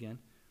 being born again,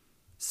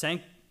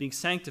 being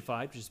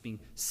sanctified, which is being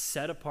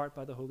set apart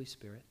by the Holy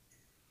Spirit,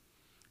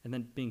 and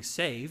then being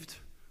saved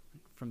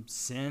from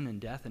sin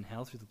and death and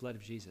hell through the blood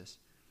of Jesus,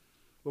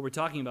 what we're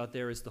talking about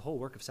there is the whole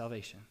work of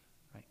salvation,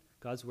 right?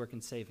 God's work in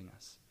saving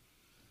us.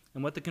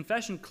 And what the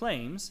confession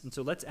claims, and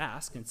so let's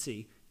ask and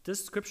see,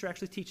 does Scripture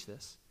actually teach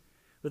this?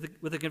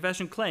 What the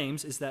confession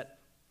claims is that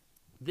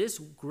this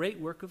great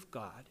work of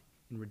God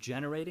in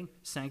regenerating,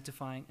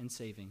 sanctifying, and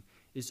saving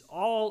is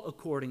all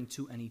according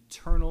to an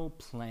eternal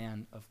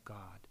plan of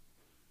God.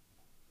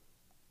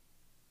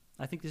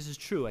 I think this is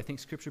true. I think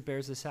Scripture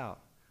bears this out.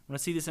 I want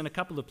to see this in a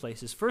couple of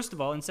places. First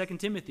of all, in 2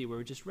 Timothy, where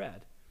we just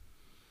read.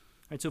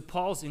 Right, so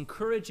Paul's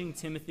encouraging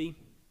Timothy.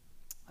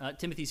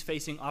 Timothy's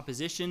facing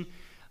opposition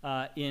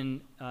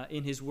in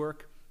his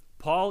work.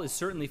 Paul is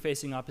certainly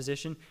facing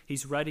opposition.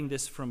 He's writing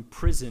this from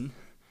prison,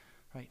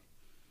 right?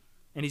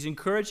 And he's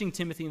encouraging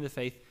Timothy in the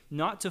faith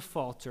not to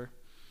falter.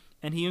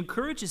 And he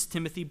encourages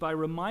Timothy by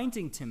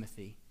reminding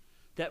Timothy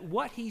that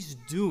what he's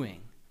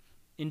doing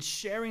in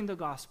sharing the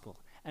gospel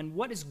and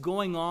what is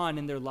going on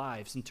in their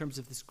lives in terms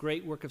of this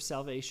great work of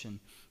salvation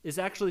is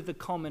actually the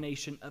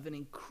culmination of an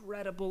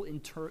incredible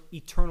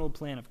eternal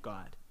plan of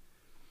God.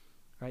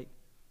 Right?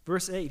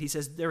 Verse 8, he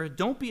says,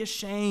 "Don't be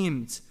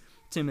ashamed,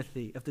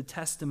 Timothy, of the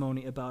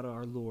testimony about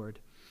our Lord,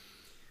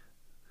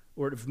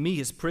 or of me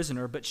as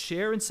prisoner, but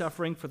share in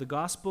suffering for the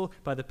gospel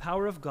by the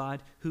power of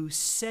God, who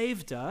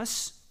saved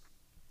us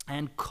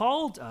and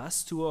called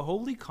us to a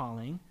holy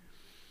calling,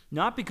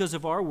 not because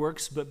of our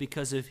works, but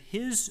because of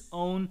his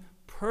own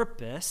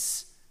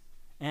purpose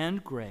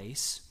and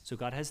grace." So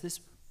God has this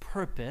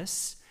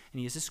purpose, and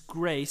he has this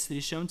grace that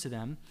is shown to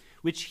them,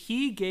 which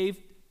he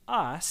gave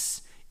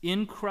us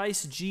in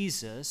Christ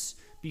Jesus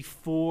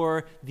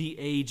before the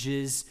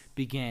ages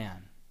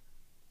began.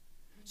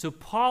 So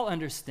Paul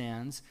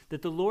understands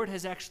that the Lord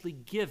has actually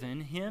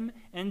given him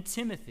and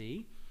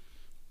Timothy,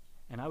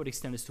 and I would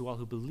extend this to all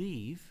who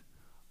believe,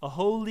 a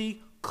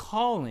holy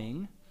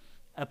calling,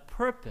 a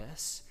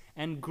purpose,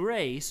 and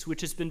grace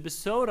which has been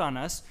bestowed on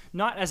us,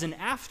 not as an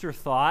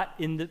afterthought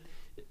in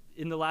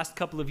the last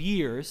couple of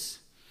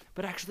years,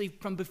 but actually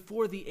from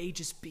before the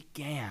ages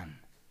began.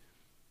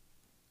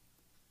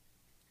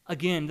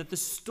 Again, that the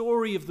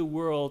story of the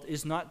world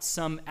is not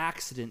some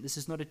accident. This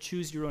is not a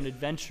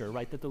choose-your-own-adventure,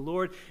 right? That the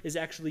Lord is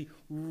actually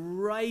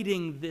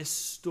writing this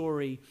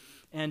story,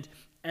 and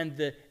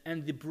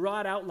the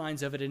broad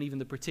outlines of it and even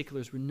the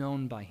particulars were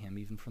known by him,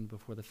 even from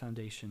before the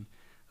foundation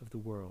of the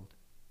world.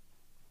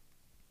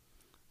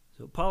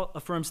 So Paul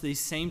affirms these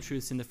same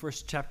truths in the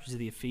first chapters of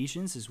the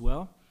Ephesians as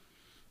well.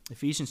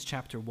 Ephesians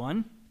chapter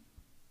 1.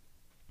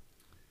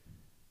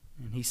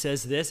 And he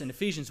says this, and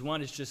Ephesians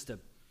 1 is just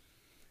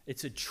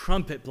it's a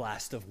trumpet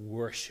blast of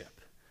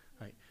worship.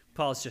 Right?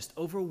 Paul is just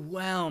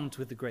overwhelmed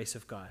with the grace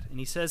of God. And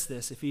he says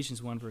this,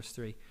 Ephesians 1 verse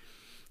 3.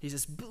 He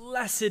says,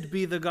 "Blessed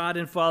be the God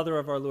and Father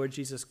of our Lord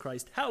Jesus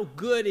Christ. How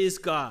good is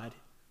God,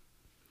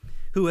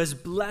 who has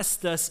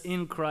blessed us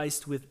in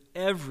Christ with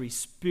every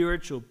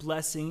spiritual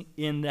blessing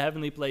in the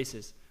heavenly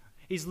places."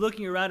 He's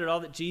looking around at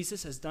all that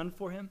Jesus has done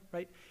for him,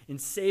 right? In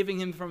saving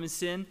him from his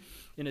sin,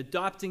 in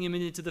adopting him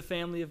into the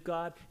family of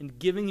God, and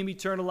giving him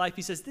eternal life.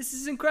 He says, this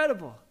is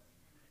incredible.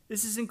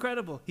 This is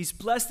incredible. He's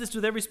blessed us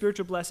with every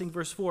spiritual blessing,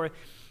 verse 4,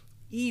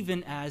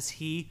 even as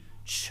he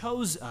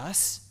chose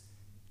us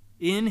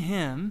in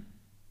him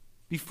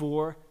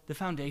before the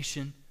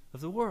foundation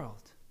of the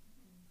world.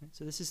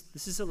 So this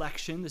is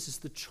election. This is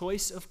the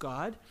choice of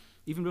God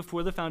even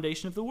before the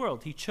foundation of the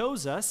world. He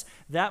chose us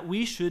that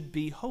we should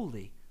be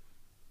holy,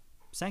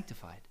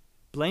 sanctified,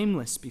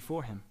 blameless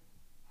before him.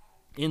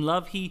 In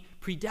love, he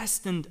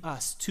predestined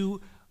us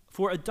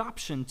for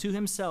adoption to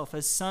himself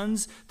as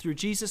sons through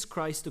Jesus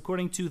Christ,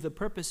 according to the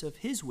purpose of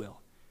his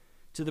will,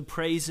 to the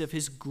praise of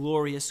his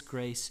glorious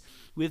grace,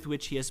 with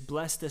which he has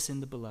blessed us in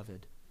the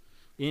beloved.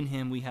 In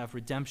him we have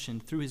redemption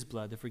through his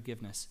blood, the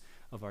forgiveness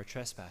of our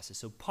trespasses.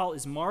 So Paul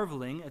is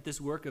marveling at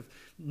this work of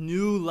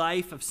new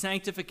life, of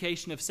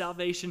sanctification, of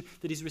salvation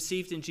that he's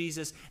received in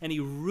Jesus, and he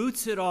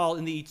roots it all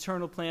in the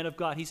eternal plan of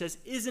God. He says,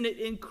 isn't it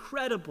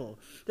incredible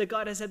that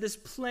God has had this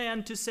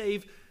plan to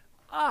save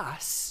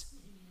us?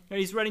 And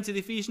he's writing to the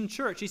Ephesian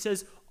church. He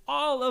says,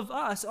 all of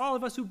us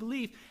who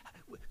believe,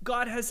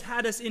 God has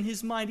had us in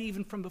his mind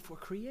even from before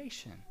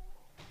creation.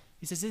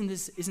 He says, isn't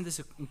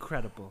this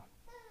incredible?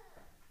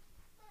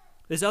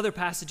 There's other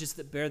passages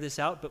that bear this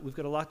out, but we've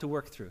got a lot to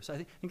work through. So I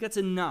think that's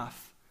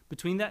enough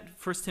between that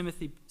 2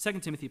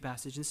 Timothy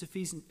passage and this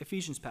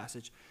Ephesians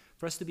passage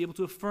for us to be able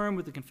to affirm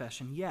with the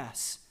confession,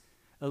 yes,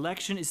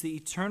 election is the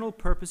eternal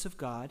purpose of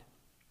God,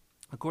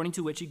 according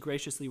to which he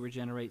graciously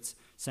regenerates,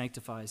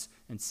 sanctifies,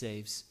 and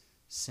saves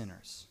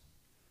sinners.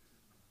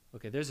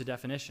 Okay, there's a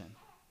definition.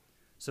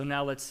 So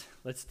now let's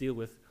deal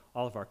with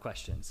all of our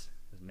questions.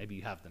 Maybe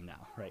you have them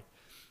now, right?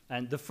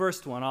 And the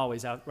first one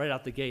always right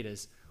out the gate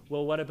is,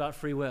 well, what about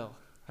free will,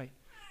 right?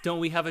 Don't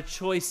we have a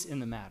choice in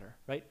the matter,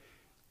 right?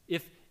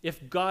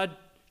 If God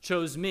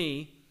chose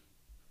me,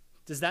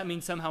 does that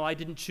mean somehow I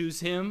didn't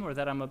choose him, or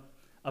that I'm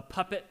a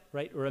puppet,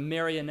 right? Or a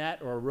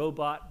marionette or a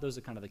robot? Those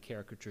are kind of the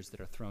caricatures that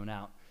are thrown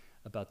out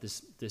about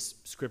this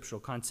scriptural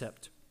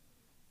concept.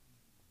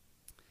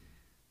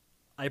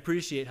 I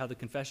appreciate how the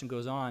confession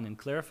goes on and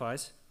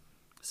clarifies.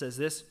 It says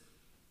this: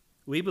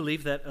 we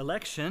believe that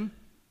election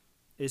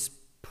is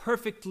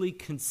perfectly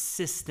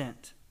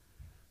consistent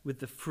with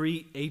the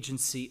free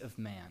agency of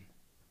man,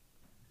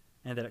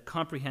 and that it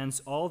comprehends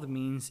all the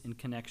means in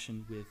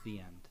connection with the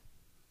end.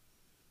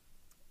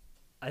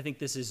 I think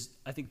this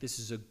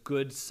is a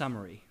good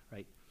summary,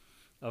 right,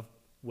 of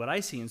what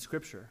I see in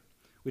Scripture,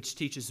 which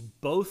teaches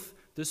both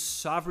the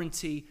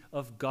sovereignty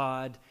of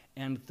God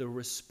and the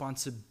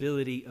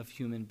responsibility of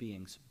human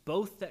beings.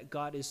 Both that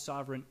God is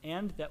sovereign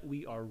and that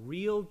we are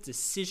real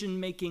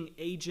decision-making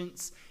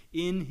agents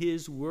in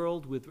his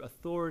world with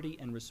authority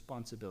and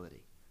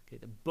responsibility. Okay,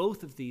 that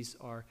both of these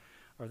are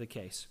the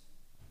case.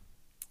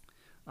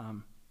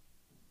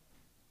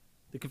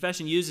 The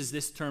confession uses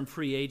this term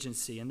free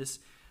agency, and this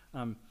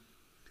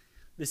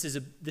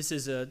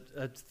is a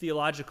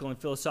theological and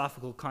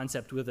philosophical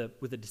concept with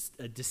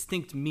a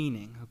distinct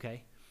meaning.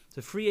 Okay,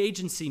 so free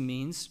agency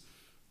means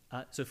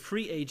so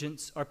free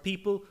agents are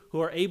people who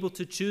are able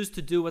to choose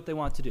to do what they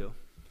want to do.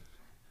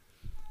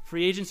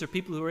 Free agents are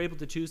people who are able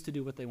to choose to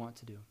do what they want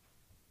to do.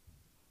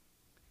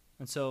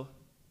 And so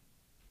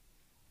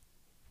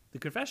the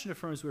confession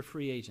affirms we're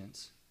free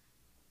agents.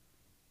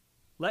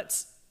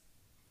 Let's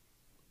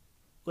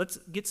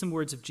get some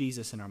words of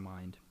Jesus in our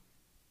mind.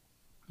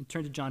 And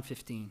turn to John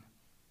 15.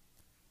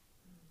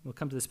 We'll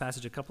come to this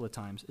passage a couple of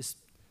times. This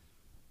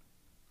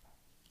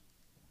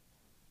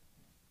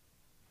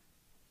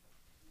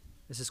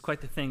is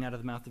quite the thing out of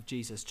the mouth of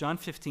Jesus. John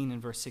 15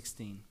 and verse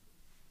 16.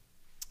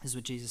 This is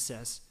what Jesus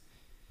says.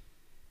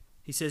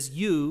 He says,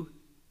 "You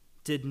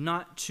did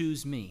not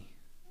choose me,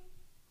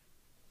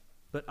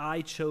 but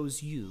I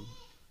chose you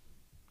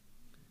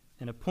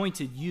and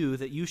appointed you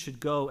that you should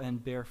go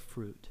and bear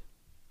fruit."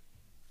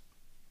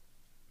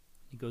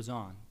 He goes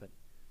on, but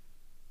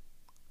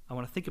I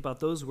want to think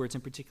about those words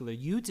in particular.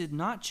 You did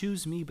not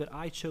choose me, but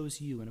I chose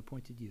you and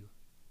appointed you.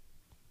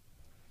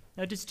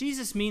 Now, does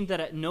Jesus mean that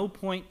at no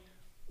point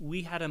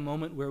we had a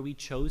moment where we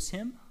chose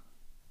him?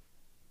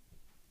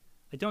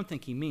 I don't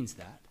think he means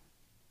that.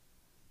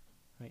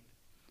 Right?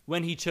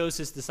 When he chose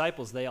his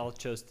disciples, they all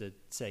chose to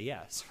say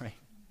yes, right?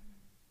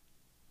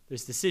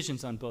 There's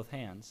decisions on both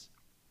hands.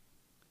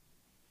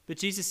 But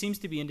Jesus seems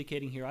to be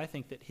indicating here, I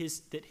think, that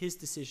his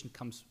decision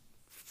comes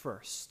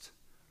first.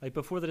 Like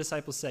before the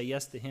disciples say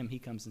yes to him, he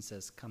comes and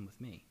says, "Come with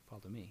me,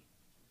 follow me."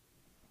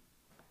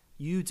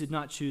 You did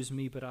not choose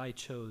me, but I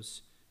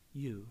chose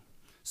you.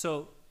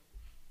 So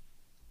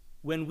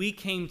when we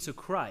came to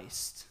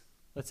Christ,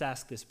 let's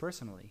ask this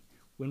personally.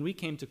 When we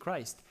came to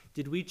Christ,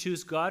 did we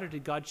choose God or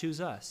did God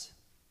choose us?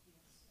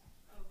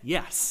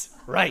 Yes.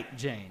 Right,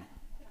 Jane.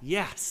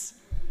 Yes.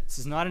 This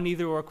is not an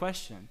either-or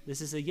question.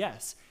 This is a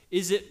yes.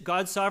 Is it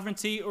God's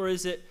sovereignty or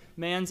is it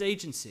man's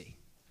agency?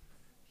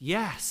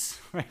 Yes.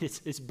 Right?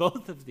 It's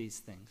both of these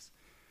things.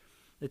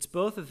 It's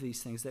both of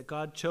these things, that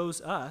God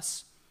chose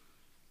us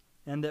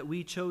and that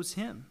we chose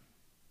him.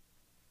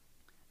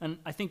 And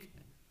I think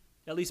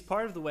at least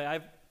part of the way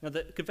now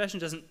the confession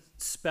doesn't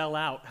spell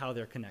out how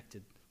they're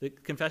connected. The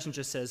confession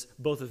just says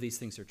both of these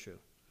things are true.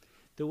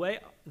 The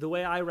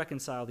way I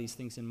reconcile these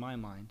things in my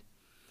mind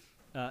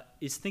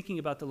is thinking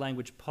about the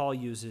language Paul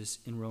uses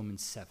in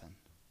Romans 7.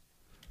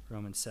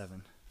 Romans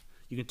 7.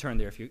 You can turn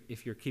there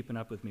if you're keeping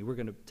up with me. We're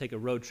going to take a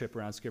road trip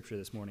around Scripture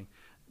this morning.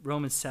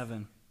 Romans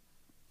 7.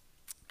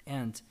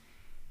 And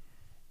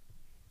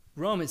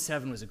Romans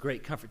 7 was a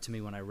great comfort to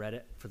me when I read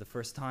it for the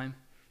first time,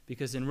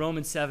 because in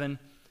Romans 7,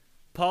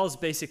 Paul's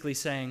basically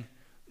saying,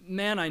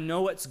 man, I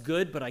know what's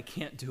good, but I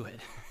can't do it.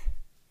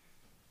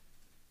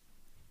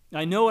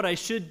 I know what I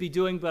should be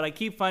doing, but I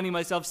keep finding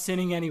myself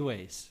sinning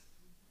anyways.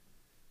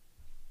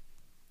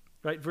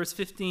 Right, verse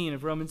 15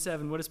 of Romans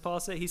 7, what does Paul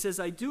say? He says,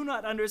 I do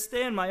not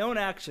understand my own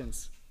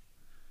actions.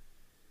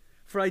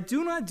 For I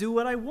do not do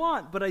what I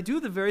want, but I do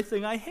the very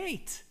thing I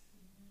hate.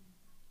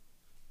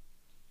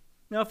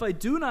 Now, if I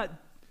do not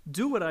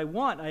do what I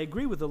want, I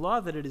agree with the law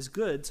that it is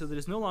good, so that it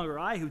is no longer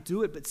I who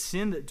do it, but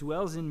sin that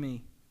dwells in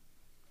me.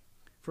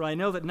 For I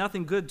know that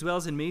nothing good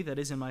dwells in me, that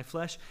is in my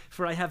flesh,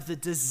 for I have the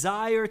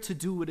desire to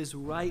do what is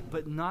right,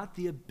 but not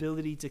the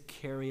ability to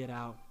carry it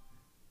out.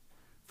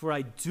 For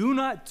I do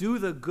not do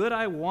the good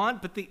I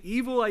want, but the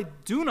evil I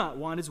do not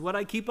want is what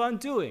I keep on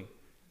doing.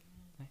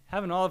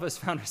 Haven't all of us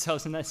found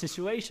ourselves in that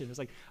situation? It's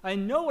like, I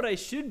know what I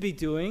should be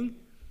doing,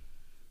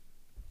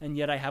 and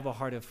yet I have a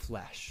heart of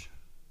flesh.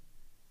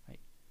 Right?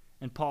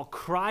 And Paul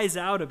cries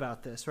out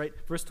about this, right?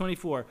 Verse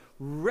 24,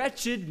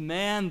 wretched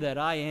man that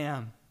I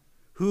am,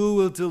 who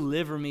will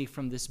deliver me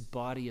from this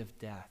body of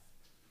death?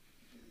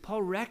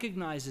 Paul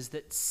recognizes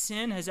that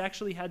sin has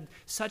actually had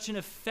such an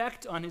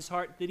effect on his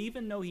heart that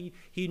even though he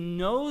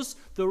knows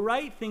the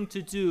right thing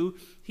to do,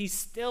 he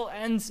still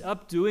ends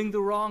up doing the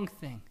wrong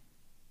thing.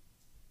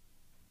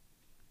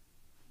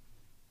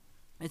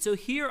 And so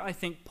here I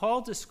think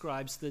Paul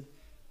describes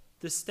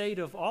the state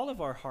of all of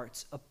our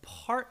hearts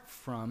apart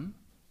from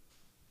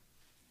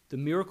the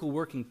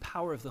miracle-working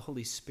power of the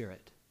Holy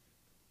Spirit.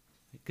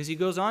 Because he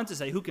goes on to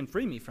say, who can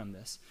free me from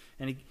this?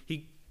 And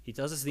he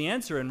tells us the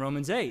answer in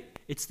Romans 8.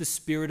 It's the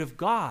Spirit of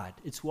God.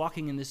 It's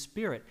walking in the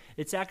Spirit.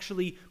 It's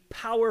actually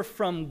power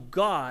from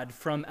God,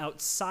 from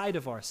outside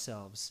of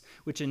ourselves,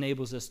 which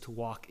enables us to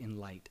walk in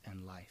light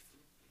and life.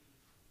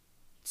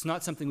 It's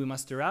not something we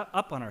muster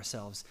up on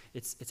ourselves.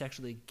 It's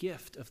actually a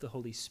gift of the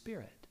Holy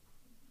Spirit.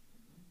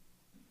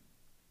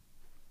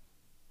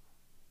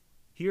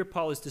 Here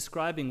Paul is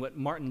describing what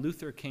Martin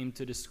Luther came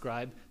to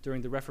describe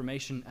during the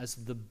Reformation as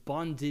the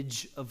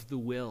bondage of the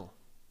will.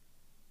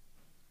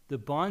 The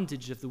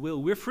bondage of the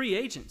will. We're free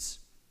agents.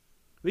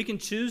 We can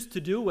choose to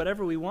do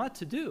whatever we want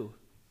to do.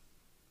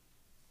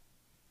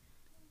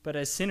 But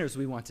as sinners,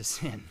 we want to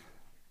sin.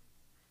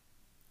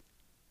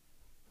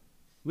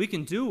 We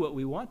can do what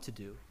we want to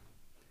do,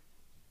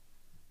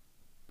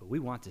 but we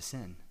want to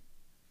sin.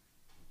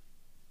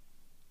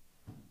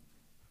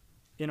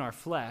 In our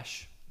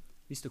flesh,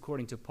 at least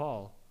according to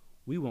Paul,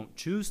 we won't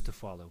choose to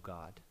follow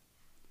God.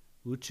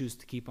 We'll choose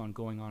to keep on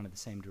going on in the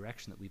same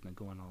direction that we've been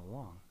going all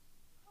along.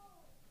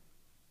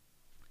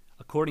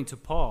 According to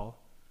Paul,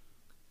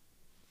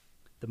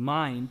 the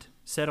mind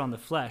set on the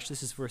flesh,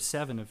 this is verse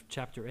 7 of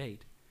chapter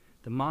 8,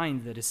 the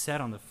mind that is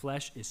set on the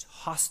flesh is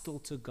hostile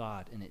to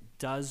God, and it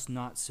does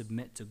not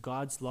submit to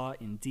God's law.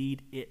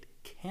 Indeed, it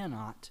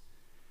cannot.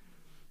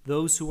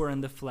 Those who are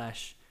in the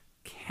flesh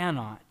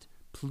cannot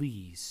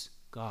please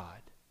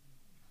God.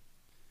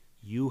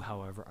 You,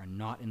 however, are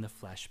not in the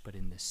flesh, but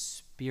in the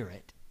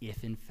Spirit,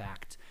 if in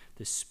fact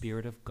the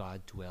Spirit of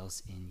God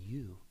dwells in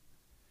you.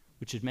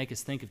 Which should make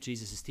us think of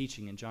Jesus'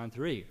 teaching in John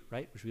 3,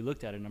 right? Which we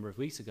looked at a number of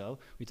weeks ago.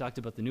 We talked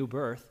about the new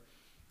birth.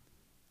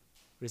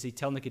 What does he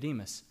tell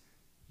Nicodemus?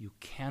 You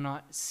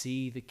cannot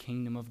see the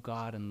kingdom of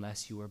God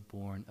unless you are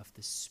born of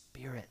the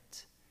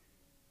Spirit.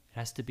 It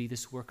has to be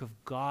this work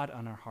of God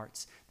on our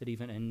hearts that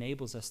even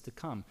enables us to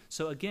come.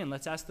 So again,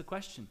 let's ask the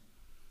question.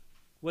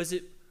 Was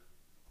it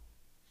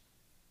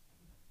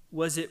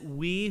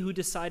we who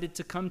decided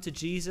to come to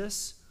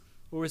Jesus,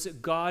 or was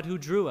it God who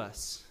drew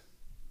us?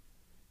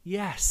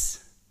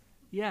 Yes.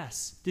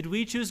 Yes. Did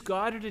we choose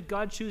God or did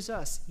God choose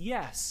us?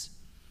 Yes.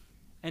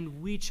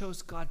 And we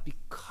chose God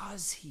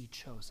because he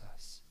chose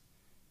us.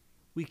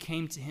 We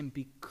came to him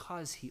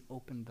because he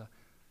opened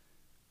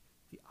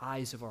the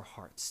eyes of our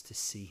hearts to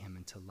see him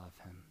and to love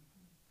him.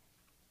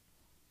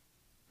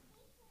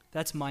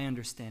 That's my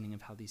understanding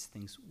of how these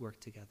things work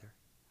together.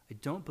 I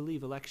don't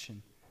believe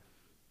election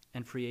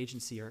and free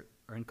agency are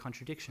in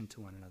contradiction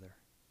to one another.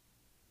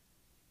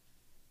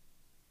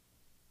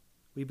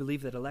 We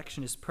believe that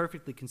election is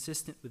perfectly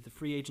consistent with the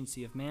free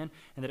agency of man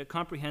and that it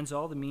comprehends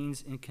all the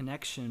means in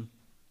connection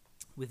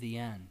with the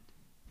end.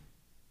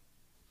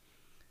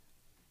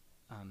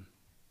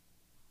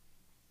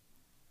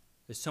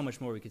 There's so much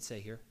more we could say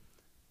here.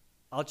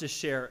 I'll just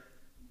share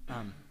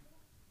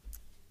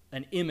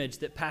an image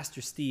that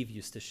Pastor Steve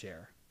used to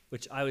share,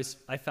 which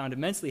I found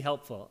immensely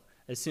helpful.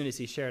 As soon as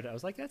he shared it, I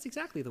was like, that's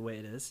exactly the way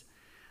it is.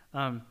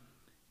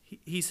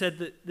 He said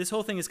that this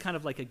whole thing is kind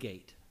of like a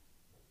gate.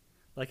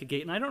 Like a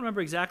gate. And I don't remember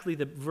exactly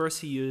the verse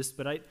he used,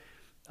 but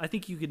I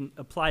think you can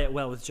apply it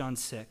well with John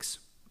 6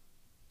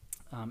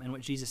 and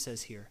what Jesus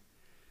says here.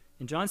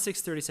 In John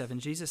 6:37,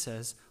 Jesus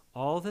says,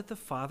 all that the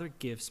Father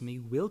gives me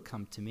will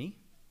come to me.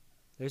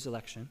 There's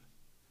election.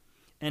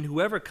 And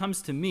whoever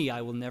comes to me,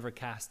 I will never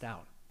cast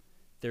out.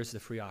 There's the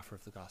free offer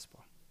of the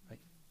gospel, right?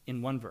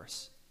 In one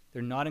verse.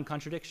 They're not in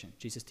contradiction.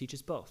 Jesus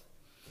teaches both.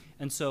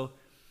 And so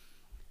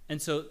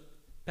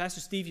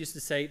Pastor Steve used to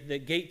say the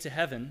gate to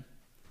heaven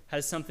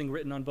has something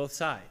written on both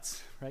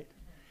sides, right?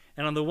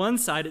 And on the one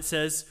side it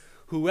says,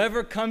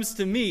 whoever comes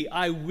to me,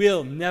 I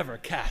will never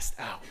cast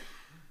out,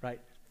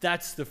 right?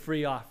 That's the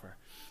free offer.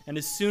 And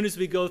as soon as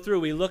we go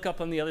through, we look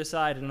up on the other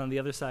side, and on the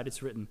other side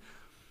it's written,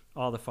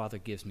 all the Father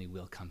gives me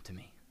will come to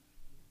me.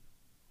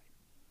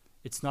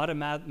 It's not a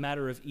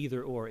matter of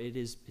either or.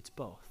 It's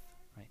both,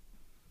 right?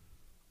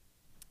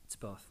 It's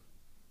both.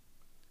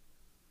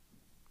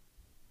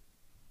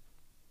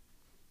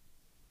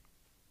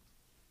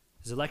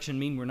 Does election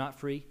mean we're not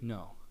free?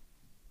 No.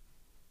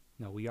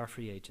 No, we are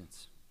free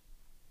agents.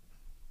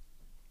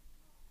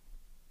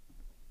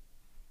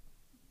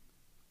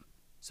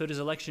 So does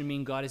election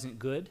mean God isn't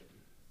good?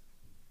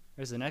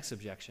 There's the next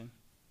objection.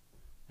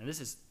 And this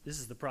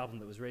is the problem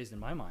that was raised in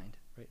my mind,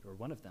 right? Or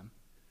one of them.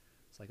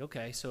 It's like,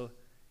 okay, so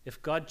if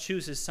God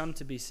chooses some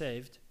to be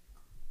saved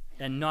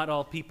and not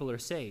all people are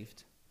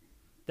saved,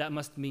 that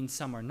must mean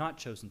some are not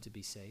chosen to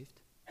be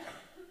saved.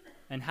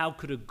 And how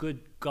could a good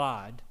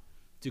God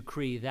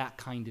decree that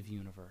kind of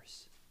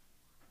universe?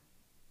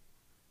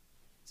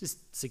 It's a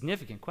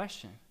significant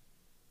question.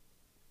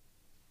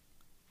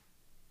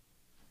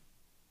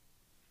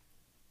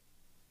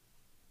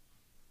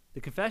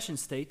 The confession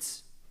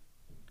states,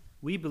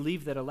 we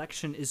believe that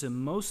election is a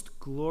most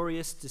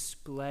glorious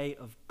display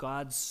of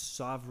God's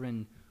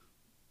sovereign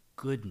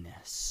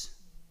goodness.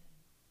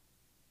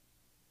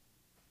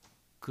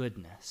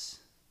 Goodness.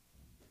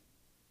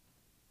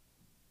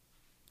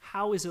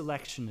 How is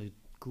election a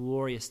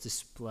glorious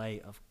display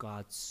of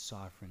God's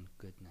sovereign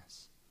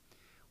goodness?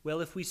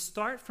 Well, if we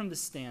start from the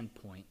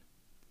standpoint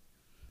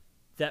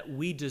that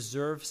we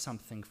deserve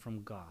something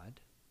from God,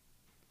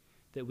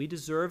 that we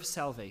deserve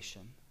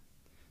salvation,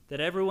 that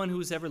everyone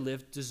who's ever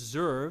lived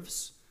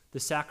deserves the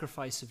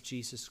sacrifice of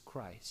Jesus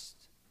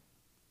Christ,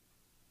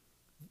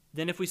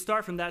 then if we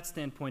start from that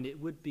standpoint, it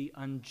would be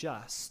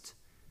unjust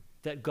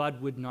that God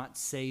would not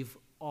save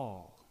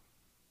all.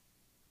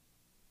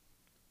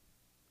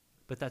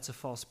 But that's a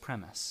false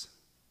premise.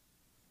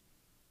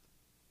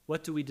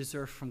 What do we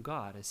deserve from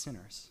God as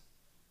sinners?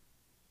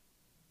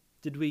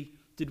 Did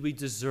we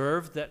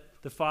deserve that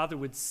the Father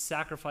would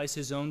sacrifice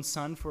his own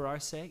Son for our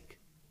sake?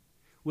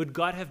 Would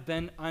God have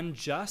been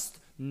unjust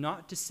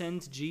not to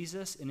send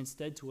Jesus and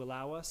instead to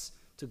allow us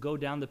to go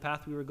down the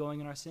path we were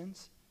going in our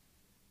sins?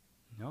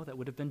 No, that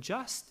would have been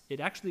just.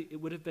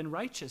 It would have been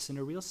righteous in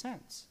a real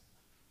sense.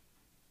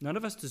 None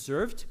of us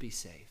deserve to be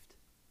saved.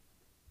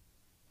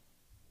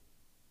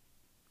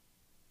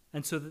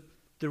 And so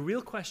the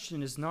real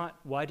question is not,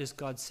 why does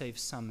God save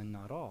some and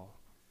not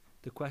all?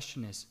 The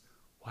question is,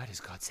 why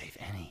does God save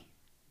any?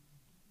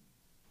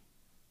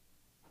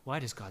 Why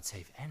does God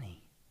save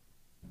any?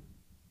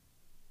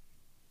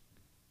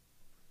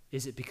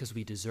 Is it because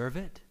we deserve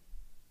it?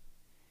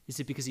 Is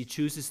it because he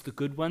chooses the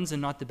good ones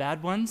and not the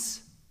bad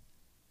ones?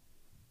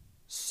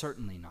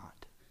 Certainly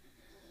not.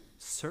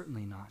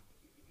 Certainly not.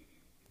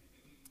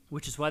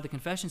 Which is why the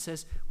confession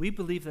says, we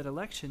believe that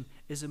election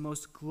is a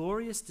most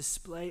glorious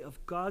display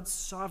of God's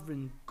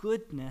sovereign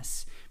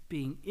goodness,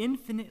 being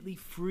infinitely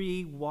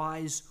free,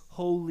 wise,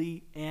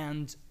 holy,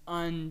 and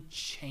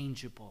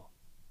unchangeable.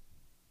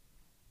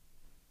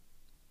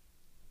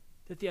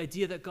 That the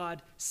idea that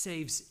God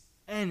saves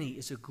any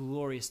is a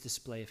glorious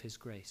display of his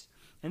grace.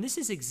 And this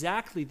is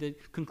exactly the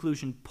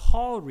conclusion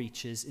Paul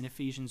reaches in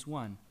Ephesians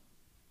 1.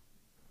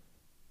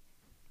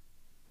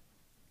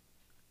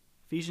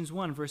 Ephesians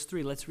 1, verse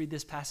 3. Let's read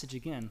this passage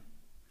again.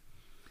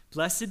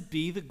 Blessed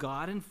be the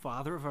God and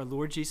Father of our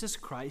Lord Jesus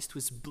Christ, who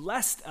has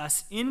blessed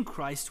us in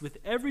Christ with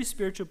every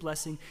spiritual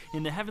blessing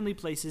in the heavenly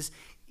places,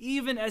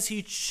 even as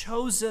he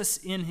chose us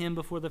in him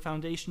before the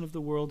foundation of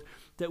the world,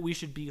 that we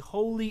should be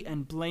holy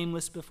and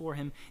blameless before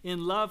him.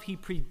 In love, he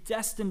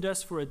predestined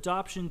us for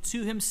adoption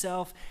to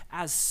himself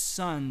as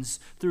sons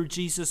through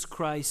Jesus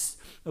Christ,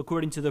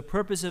 according to the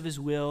purpose of his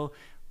will.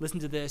 Listen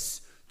to this,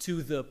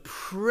 to the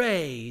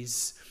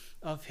praise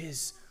of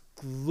his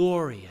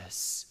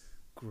glorious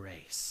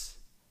grace.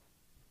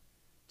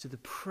 To the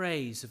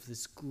praise of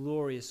this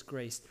glorious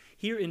grace.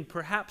 Here in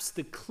perhaps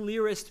the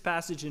clearest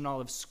passage in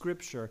all of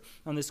Scripture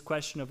on this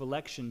question of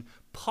election,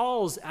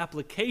 Paul's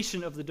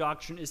application of the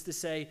doctrine is to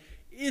say,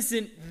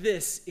 isn't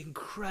this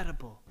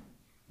incredible?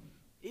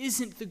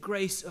 Isn't the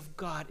grace of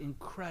God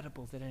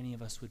incredible that any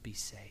of us would be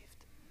saved?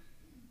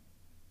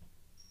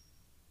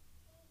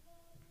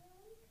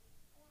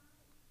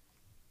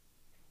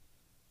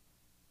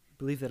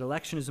 Believe that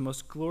election is the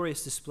most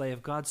glorious display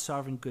of God's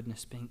sovereign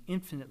goodness, being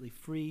infinitely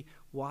free,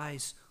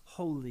 wise,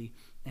 holy,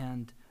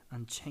 and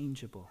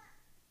unchangeable.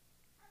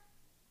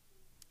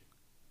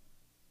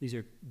 These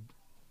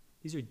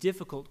are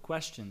difficult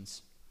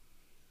questions,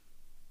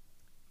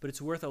 but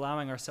it's worth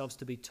allowing ourselves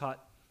to be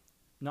taught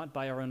not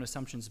by our own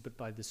assumptions, but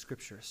by the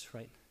Scriptures,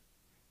 right?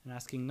 And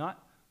asking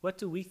not, what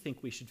do we think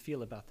we should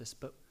feel about this,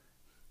 but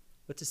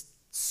what does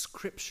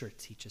Scripture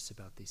teach us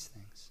about these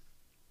things?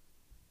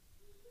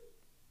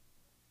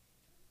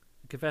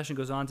 Confession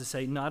goes on to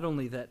say not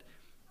only that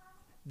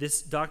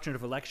this doctrine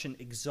of election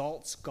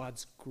exalts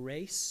God's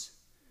grace,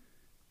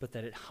 but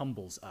that it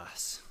humbles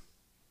us.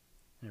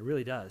 And it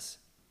really does.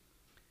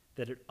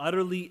 that it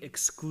utterly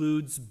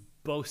excludes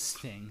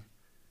boasting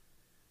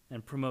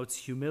and promotes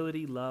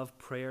humility, love,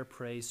 prayer,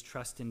 praise,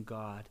 trust in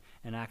God,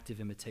 and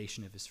active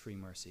imitation of his free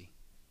mercy.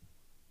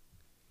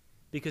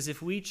 Because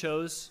if we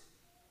chose,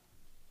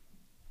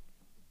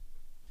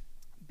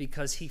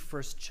 because he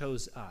first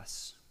chose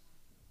us,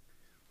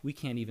 we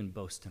can't even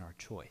boast in our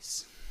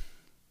choice.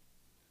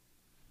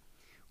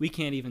 We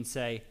can't even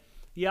say,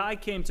 yeah, I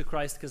came to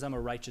Christ because I'm a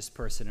righteous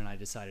person and I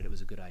decided it was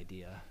a good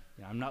idea.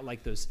 You know, I'm not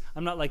like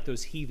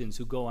those heathens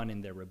who go on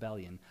in their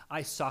rebellion.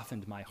 I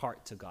softened my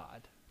heart to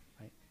God.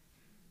 Right?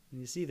 And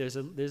you see, there's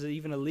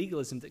even a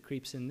legalism that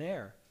creeps in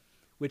there,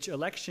 which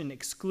election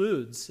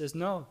excludes. Says,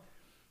 no.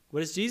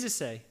 What does Jesus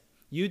say?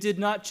 You did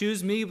not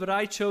choose me, but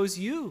I chose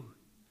you,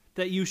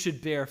 that you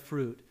should bear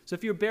fruit. So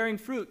if you're bearing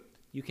fruit,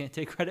 you can't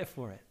take credit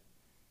for it.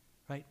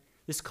 Right?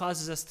 This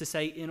causes us to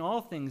say, in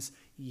all things,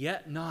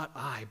 yet not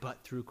I,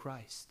 but through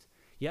Christ.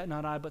 Yet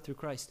not I, but through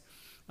Christ.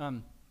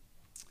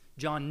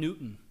 John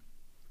Newton,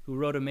 who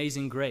wrote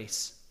Amazing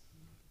Grace.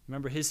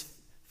 Remember his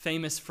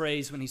famous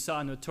phrase when he saw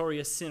a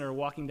notorious sinner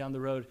walking down the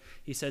road?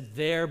 He said,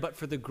 there, but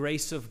for the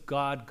grace of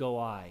God go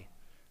I.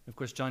 Of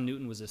course, John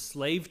Newton was a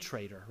slave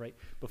trader, right?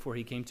 Before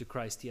he came to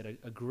Christ, he had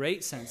a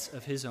great sense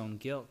of his own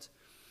guilt.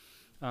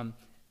 And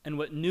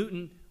what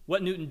Newton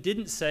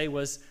didn't say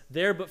was,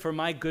 there, but for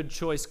my good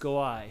choice go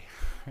I.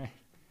 Right?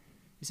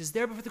 He says,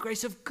 there, but for the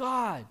grace of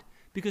God.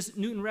 Because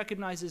Newton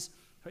recognizes,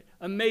 right,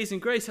 amazing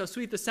grace, how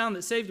sweet the sound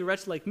that saved a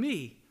wretch like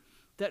me.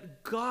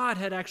 That God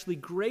had actually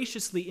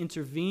graciously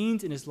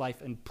intervened in his life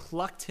and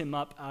plucked him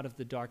up out of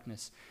the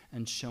darkness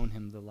and shown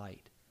him the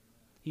light.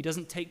 He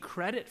doesn't take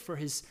credit for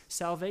his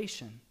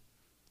salvation.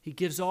 He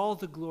gives all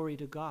the glory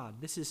to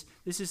God. This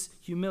is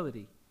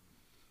humility.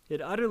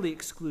 It utterly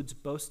excludes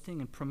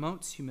boasting and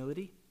promotes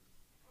humility.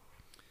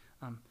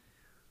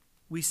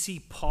 We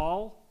see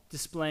Paul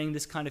displaying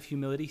this kind of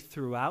humility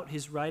throughout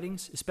his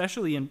writings,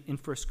 especially in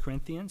 1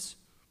 Corinthians.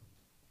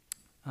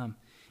 In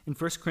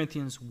 1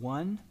 Corinthians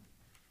 1,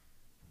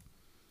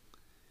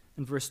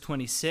 in verse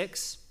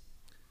 26,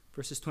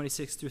 verses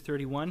 26 through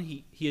 31,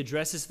 he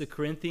addresses the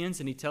Corinthians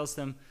and he tells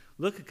them,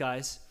 look,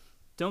 guys,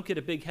 don't get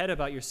a big head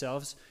about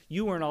yourselves.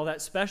 You weren't all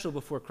that special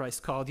before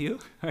Christ called you.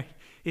 Right?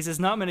 He says,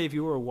 not many of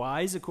you were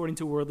wise according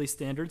to worldly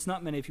standards.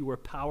 Not many of you were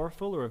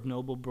powerful or of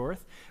noble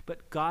birth.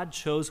 But God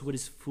chose what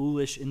is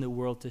foolish in the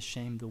world to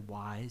shame the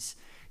wise.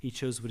 He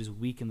chose what is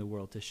weak in the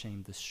world to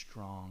shame the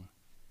strong.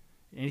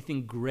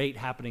 Anything great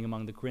happening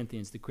among the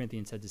Corinthians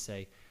had to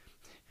say,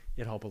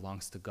 it all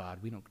belongs to God.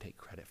 We don't take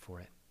credit for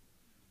it.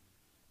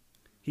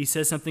 He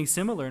says something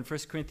similar in 1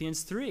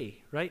 Corinthians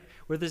 3, right?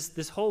 Where there's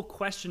this whole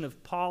question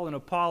of Paul and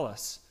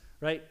Apollos,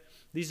 right?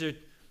 These are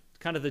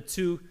kind of the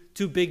two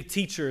big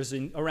teachers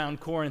around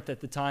Corinth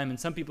at the time, and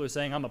some people are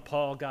saying, I'm a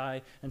Paul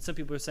guy, and some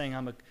people are saying,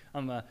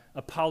 I'm a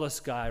Apollos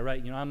guy,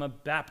 right? You know, I'm a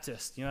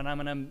Baptist, you know,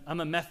 and I'm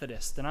a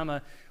Methodist, and I'm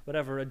a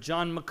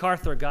John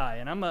MacArthur guy,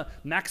 and I'm a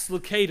Max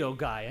Lucado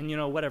guy, and, you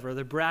know, whatever.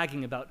 They're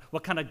bragging about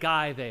what kind of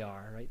guy they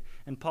are, right?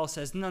 And Paul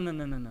says,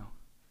 no.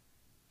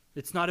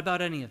 It's not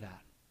about any of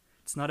that.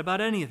 It's not about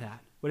any of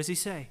that. What does he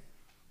say?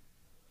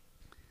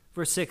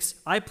 Verse 6,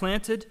 I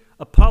planted,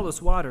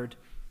 Apollos watered,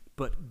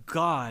 but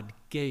God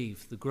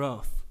gave the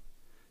growth.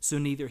 So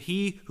neither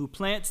he who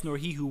plants nor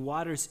he who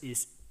waters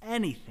is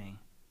anything,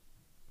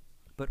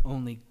 but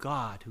only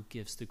God who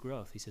gives the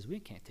growth. He says, we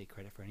can't take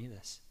credit for any of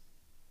this.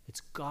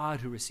 It's God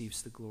who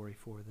receives the glory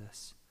for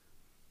this.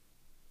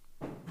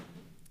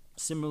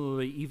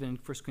 Similarly, even in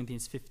 1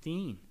 Corinthians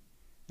 15,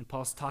 and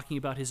Paul's talking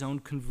about his own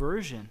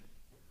conversion.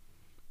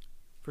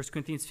 1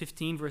 Corinthians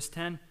 15, verse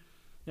 10,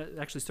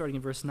 actually starting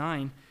in verse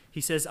 9, he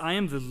says, I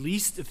am the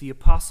least of the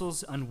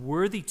apostles,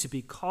 unworthy to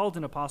be called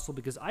an apostle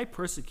because I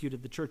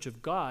persecuted the church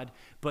of God,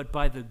 but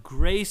by the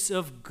grace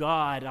of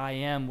God I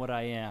am what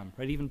I am.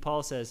 Right? Even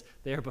Paul says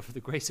there, but for the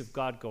grace of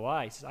God go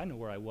I. He says, I know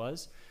where I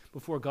was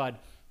before God,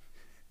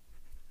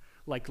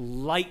 like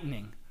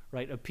lightning,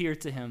 right, appeared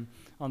to him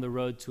on the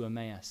road to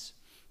Emmaus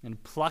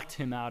and plucked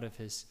him out of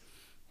his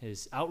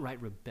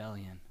outright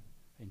rebellion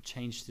and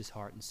changed his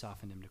heart and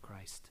softened him to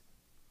Christ.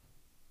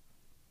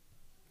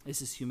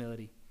 This is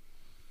humility.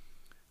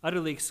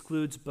 Utterly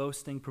excludes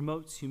boasting,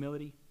 promotes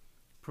humility,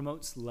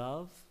 promotes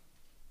love.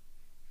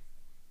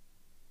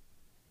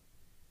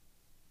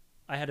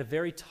 I had a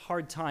very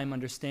hard time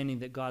understanding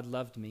that God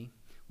loved me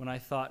when I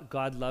thought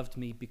God loved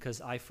me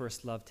because I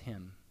first loved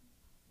him.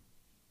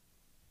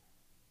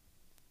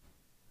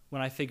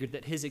 When I figured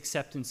that his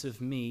acceptance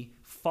of me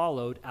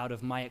followed out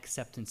of my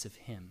acceptance of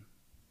him.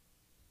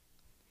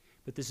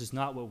 But this is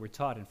not what we're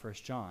taught in 1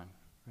 John.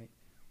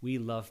 We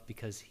love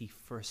because he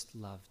first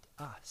loved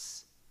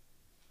us.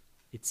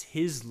 It's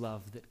his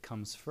love that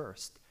comes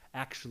first,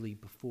 actually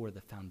before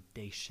the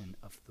foundation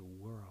of the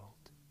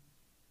world.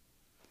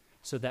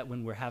 So that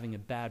when we're having a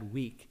bad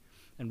week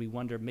and we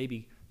wonder,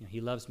 maybe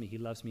he loves me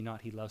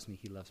not, he loves me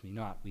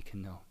not, we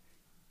can know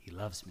he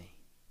loves me.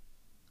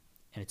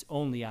 And it's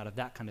only out of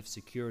that kind of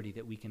security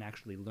that we can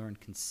actually learn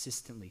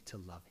consistently to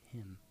love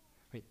him.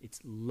 Right?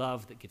 It's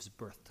love that gives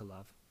birth to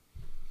love.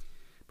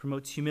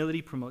 Promotes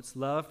humility, promotes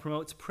love,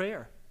 promotes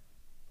prayer.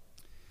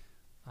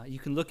 You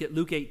can look at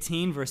Luke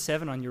 18, verse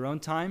 7 on your own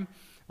time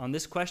on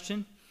this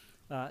question,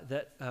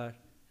 that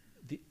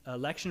the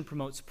election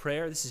promotes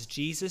prayer. This is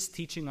Jesus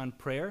teaching on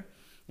prayer,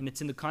 and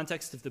it's in the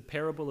context of the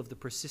parable of the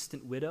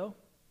persistent widow.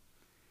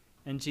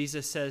 And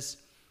Jesus says,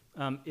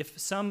 if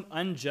some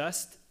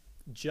unjust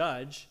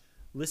judge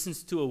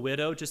listens to a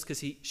widow just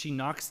because she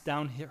knocks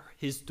down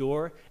his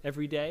door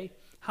every day,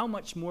 how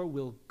much more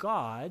will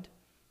God,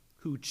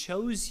 who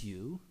chose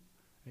you,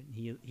 right,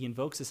 he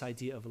invokes this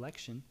idea of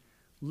election,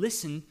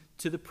 listen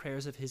to the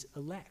prayers of his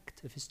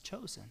elect, of his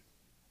chosen.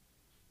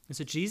 And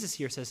so Jesus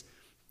here says,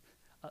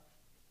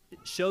 it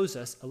shows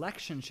us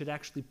election should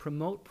actually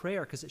promote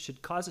prayer because it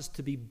should cause us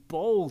to be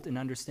bold in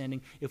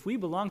understanding if we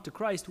belong to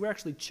Christ, we're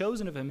actually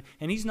chosen of him,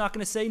 and he's not going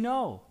to say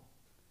no.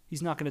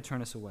 He's not going to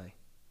turn us away.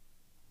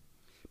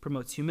 It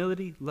promotes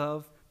humility,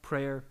 love,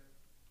 prayer,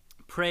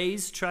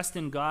 praise, trust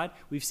in God.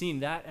 We've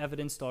seen that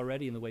evidenced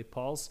already in the way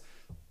Paul's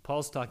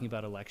talking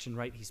about election,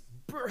 right? He's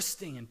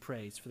bursting in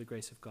praise for the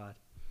grace of God.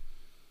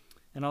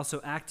 And also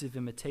active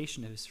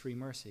imitation of his free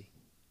mercy.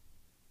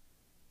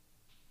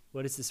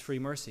 What is this free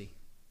mercy?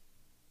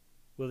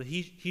 Well,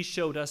 he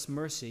showed us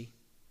mercy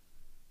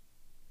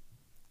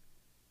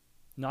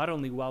not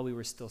only while we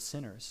were still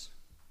sinners,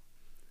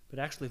 but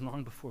actually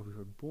long before we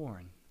were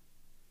born,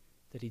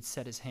 that he'd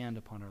set his hand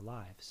upon our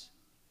lives.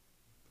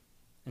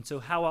 And so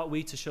how ought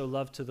we to show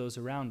love to those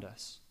around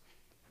us?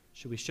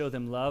 Should we show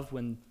them love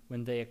when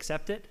they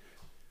accept it?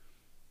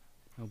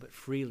 No, but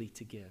freely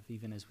to give,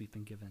 even as we've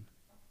been given.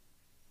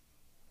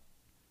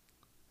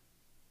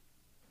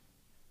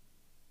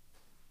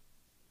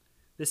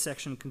 This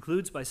section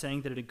concludes by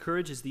saying that it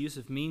encourages the use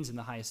of means in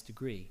the highest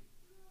degree.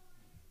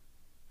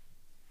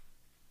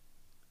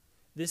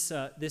 This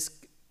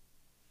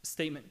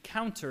statement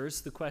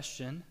counters the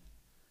question,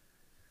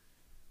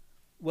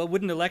 well,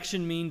 wouldn't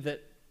election mean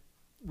that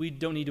we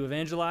don't need to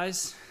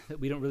evangelize,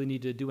 that we don't really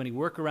need to do any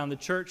work around the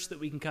church, that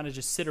we can kind of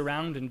just sit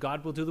around and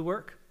God will do the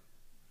work?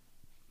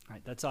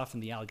 Right, that's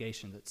often the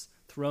allegation that's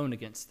thrown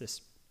against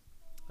this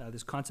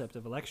concept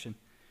of election.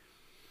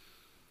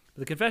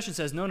 But the confession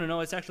says, no,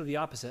 it's actually the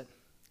opposite.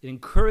 It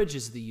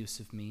encourages the use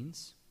of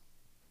means.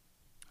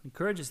 We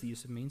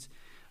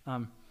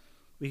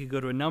could go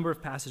to a number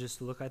of passages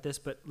to look at this,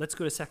 but let's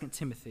go to 2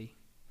 Timothy.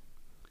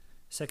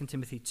 2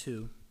 Timothy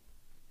 2.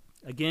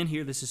 Again,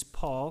 here, this is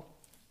Paul,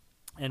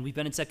 and we've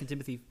been in 2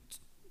 Timothy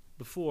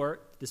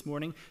before this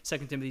morning. 2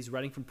 Timothy's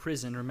writing from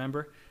prison,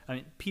 remember?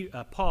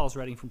 Paul's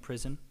writing from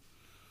prison.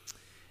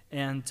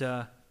 And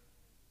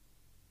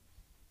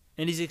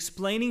he's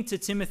explaining to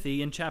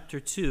Timothy in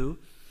chapter 2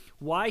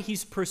 why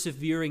he's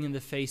persevering in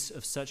the face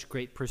of such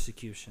great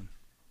persecution.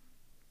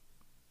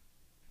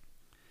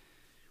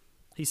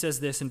 He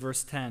says this in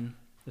verse 10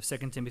 of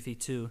 2 Timothy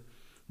 2,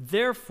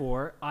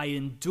 "Therefore I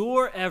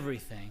endure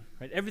everything,"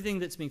 right? Everything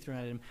that's being thrown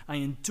at him. "I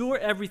endure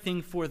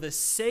everything for the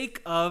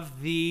sake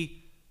of the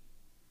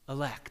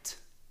elect,"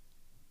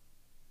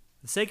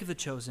 the sake of the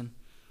chosen,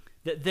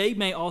 "that they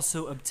may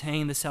also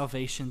obtain the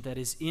salvation that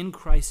is in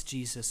Christ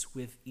Jesus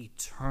with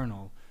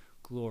eternal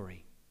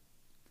glory."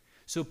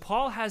 So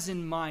Paul has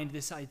in mind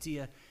this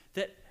idea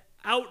that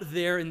out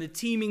there in the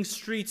teeming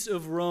streets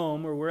of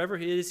Rome, or wherever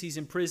it is he's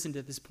imprisoned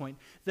at this point,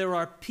 there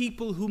are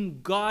people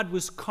whom God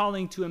was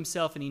calling to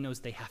himself, and he knows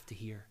they have to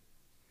hear.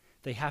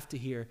 They have to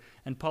hear.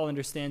 And Paul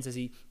understands, as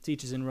he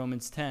teaches in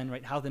Romans 10,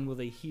 right, how then will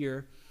they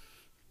hear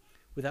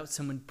without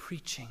someone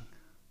preaching?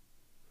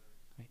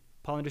 Right?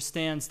 Paul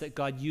understands that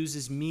God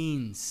uses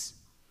means.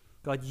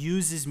 God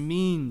uses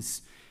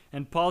means.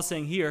 And Paul's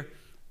saying here,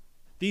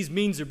 these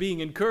means are being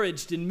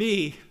encouraged in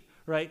me.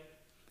 Right?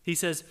 He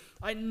says,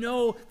 I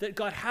know that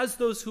God has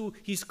those who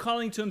he's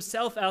calling to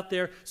himself out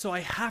there, so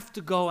I have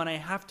to go and I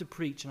have to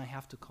preach and I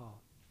have to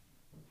call.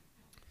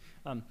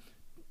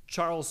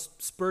 Charles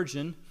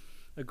Spurgeon,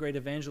 a great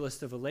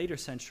evangelist of a later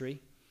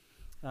century,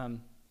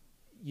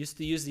 used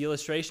to use the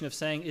illustration of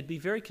saying it'd be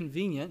very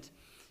convenient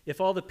if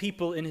all the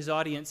people in his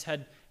audience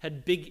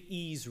had big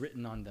E's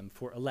written on them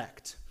for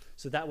elect,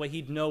 so that way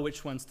he'd know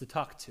which ones to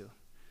talk to.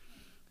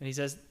 And he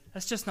says,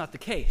 that's just not the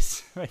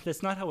case, right?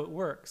 That's not how it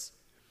works.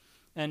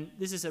 And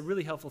this is a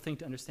really helpful thing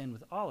to understand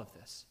with all of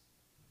this.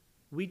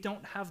 We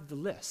don't have the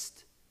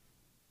list.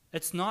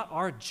 It's not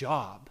our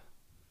job.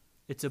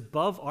 It's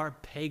above our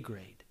pay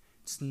grade.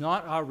 It's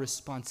not our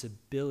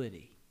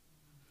responsibility.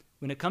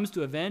 When it comes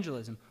to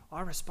evangelism,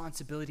 our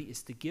responsibility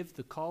is to give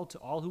the call to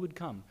all who would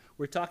come.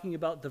 We're talking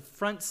about the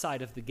front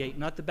side of the gate,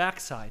 not the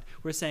back side.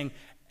 We're saying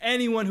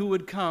anyone who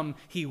would come,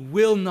 he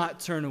will not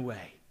turn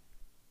away.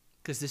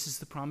 Because this is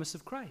the promise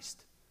of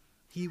Christ.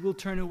 He will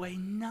turn away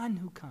none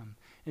who come.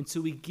 And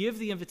so we give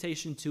the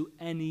invitation to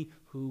any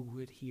who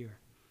would hear.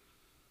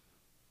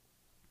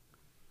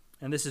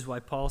 And this is why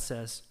Paul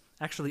says,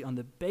 actually on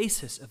the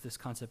basis of this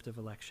concept of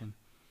election,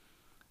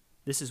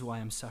 this is why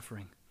I'm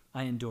suffering.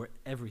 I endure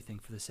everything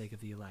for the sake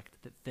of the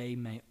elect, that they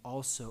may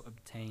also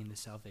obtain the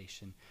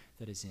salvation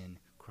that is in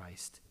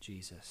Christ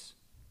Jesus.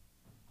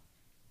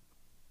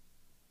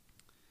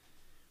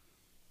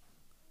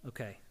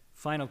 Okay,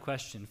 final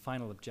question,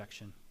 final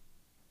objection.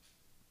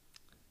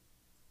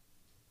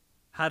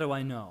 How do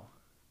I know?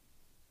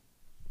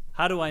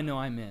 How do I know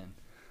I'm in?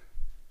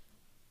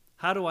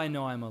 How do I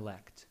know I'm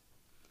elect?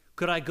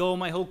 Could I go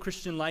my whole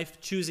Christian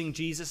life choosing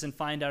Jesus and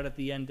find out at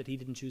the end that he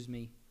didn't choose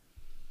me?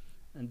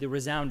 And the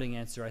resounding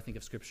answer, I think,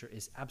 of Scripture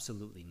is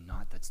absolutely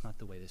not. That's not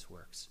the way this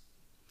works.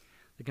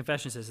 The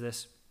confession says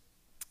this: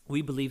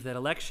 we believe that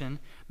election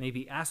may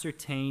be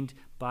ascertained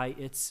by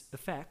its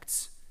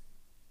effects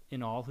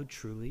in all who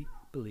truly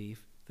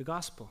believe the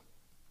gospel.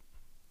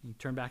 You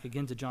turn back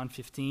again to John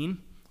 15,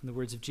 in the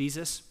words of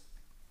Jesus.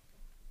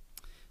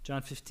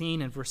 John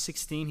 15 and verse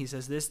 16, he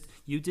says this: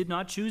 you did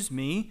not choose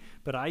me,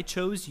 but I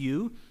chose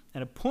you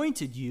and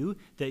appointed you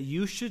that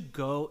you should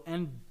go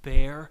and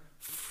bear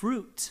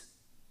fruit,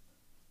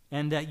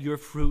 and that your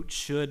fruit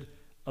should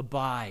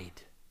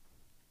abide.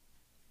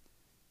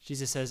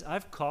 Jesus says,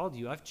 I've called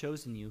you, I've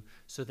chosen you,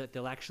 so that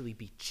there'll actually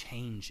be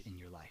change in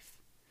your life,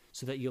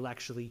 so that you'll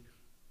actually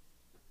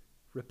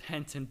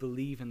repent and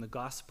believe in the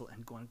gospel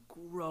and go on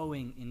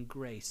growing in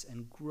grace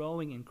and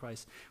growing in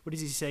Christ. What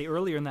does he say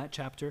earlier in that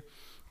chapter?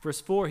 Verse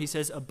 4, he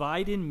says,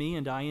 abide in me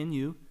and I in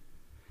you.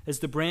 As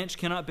the branch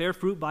cannot bear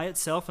fruit by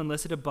itself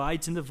unless it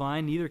abides in the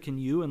vine, neither can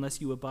you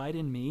unless you abide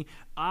in me.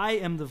 I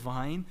am the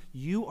vine,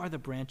 you are the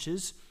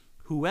branches.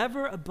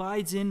 Whoever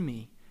abides in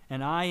me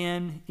and I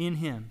am in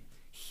him,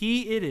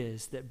 he it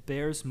is that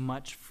bears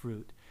much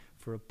fruit.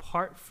 For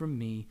apart from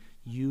me,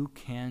 you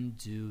can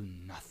do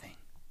nothing.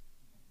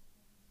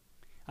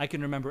 I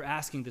can remember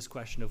asking this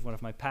question of one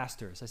of my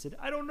pastors. I said,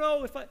 I don't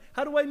know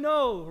how do I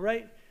know,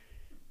 right?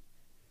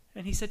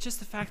 And he said, just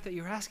the fact that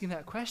you're asking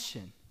that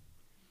question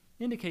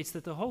indicates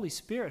that the Holy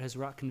Spirit has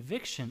wrought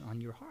conviction on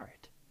your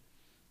heart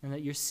and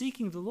that you're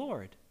seeking the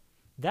Lord.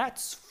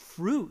 That's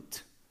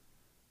fruit,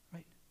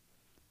 right?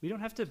 We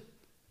don't have to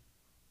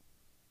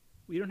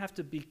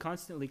be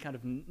constantly kind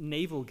of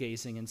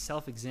navel-gazing and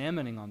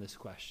self-examining on this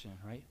question,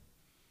 right?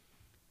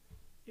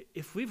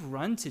 If we've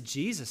run to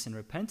Jesus in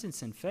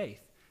repentance and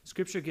faith,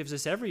 Scripture gives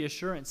us every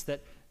assurance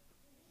that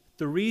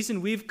the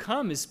reason we've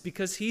come is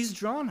because he's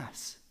drawn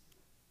us.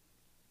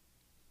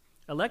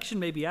 Election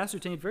may be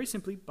ascertained very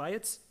simply by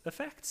its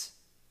effects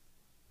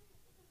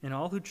in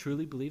all who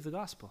truly believe the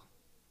gospel.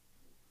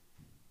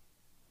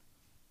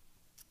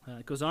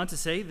 It goes on to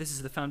say this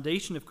is the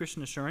foundation of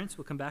Christian assurance.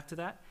 We'll come back to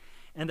that.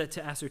 And that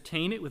to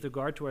ascertain it with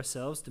regard to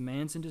ourselves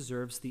demands and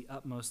deserves the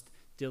utmost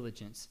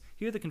diligence.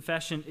 Here the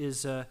confession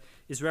is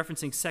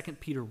referencing 2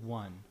 Peter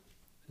 1.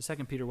 2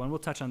 Peter 1, we'll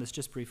touch on this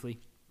just briefly.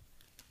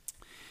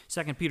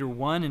 2 Peter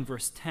 1 in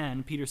verse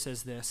 10, Peter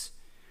says this.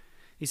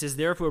 He says,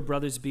 therefore,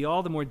 brothers, be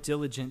all the more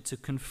diligent to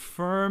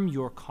confirm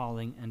your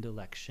calling and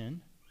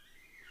election,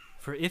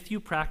 for if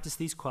you practice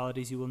these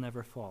qualities, you will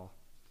never fall.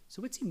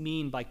 So what's he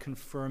mean by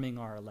confirming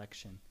our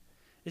election?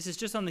 This is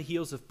just on the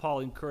heels of Paul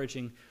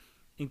encouraging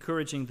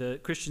the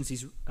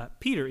Christians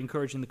Peter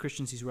encouraging the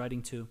Christians he's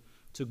writing to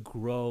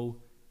grow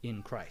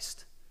in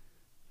Christ,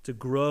 to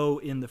grow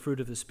in the fruit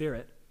of the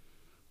Spirit.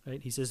 Right?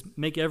 He says,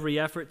 make every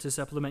effort to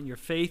supplement your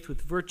faith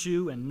with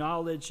virtue and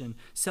knowledge and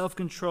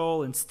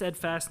self-control and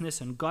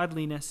steadfastness and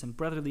godliness and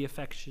brotherly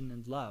affection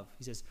and love.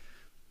 He says,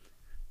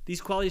 these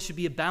qualities should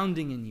be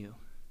abounding in you.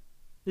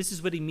 This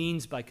is what he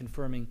means by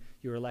confirming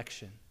your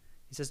election.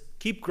 He says,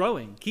 keep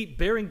growing, keep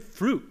bearing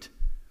fruit.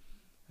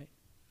 Right?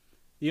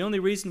 The only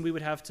reason we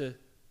would have to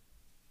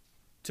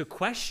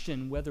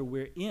question whether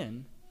we're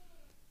in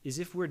is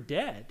if we're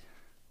dead,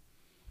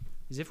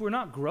 is if we're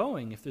not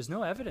growing, if there's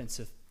no evidence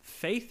of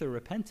faith or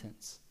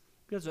repentance.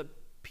 That's what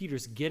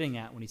Peter's getting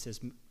at when he says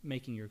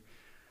making your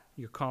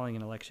calling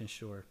and election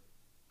sure.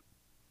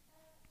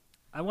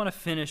 I want to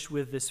finish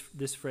with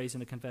this phrase in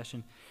the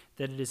confession,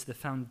 that it is the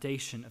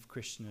foundation of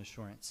Christian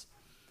assurance.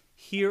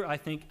 Here, I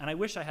think, and I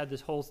wish I had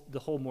the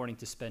whole morning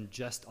to spend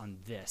just on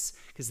this,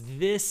 because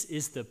this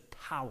is the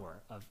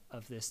power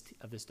of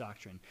this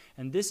doctrine.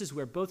 And this is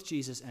where both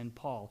Jesus and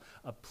Paul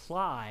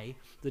apply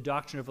the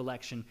doctrine of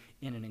election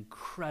in an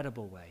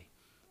incredible way.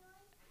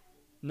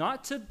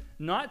 Not to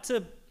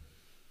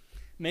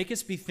make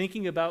us be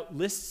thinking about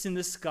lists in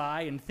the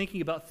sky and thinking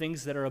about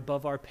things that are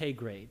above our pay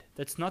grade.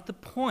 That's not the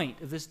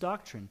point of this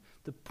doctrine.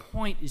 The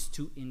point is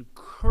to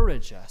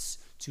encourage us,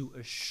 to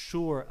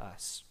assure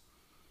us.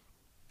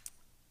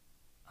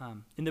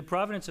 In the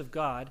providence of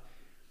God,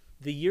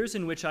 the years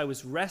in which I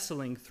was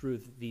wrestling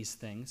through these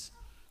things,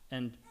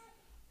 and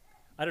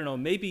I don't know,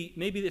 maybe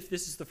if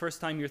this is the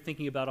first time you're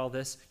thinking about all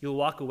this, you'll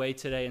walk away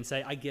today and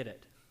say, I get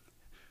it.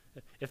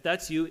 If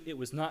that's you, it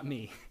was not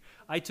me.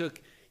 I took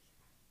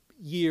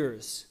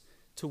years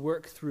to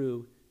work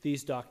through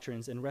these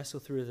doctrines and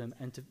wrestle through them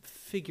and to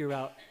figure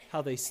out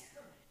how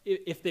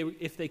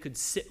if they could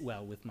sit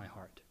well with my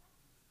heart.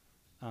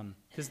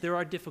 Because there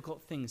are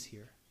difficult things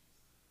here.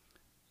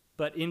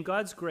 But in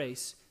God's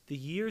grace, the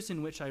years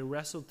in which I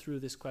wrestled through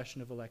this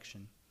question of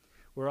election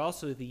were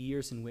also the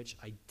years in which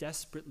I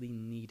desperately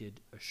needed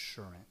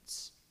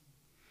assurance.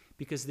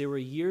 Because there were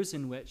years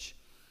in which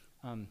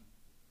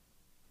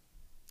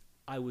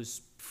I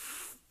was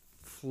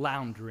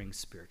floundering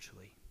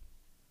spiritually.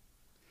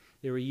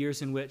 There were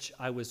years in which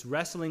I was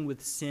wrestling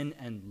with sin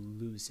and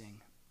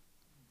losing.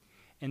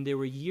 And there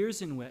were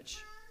years in which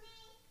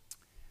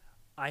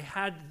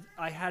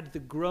I had the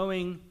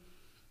growing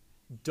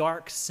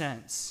dark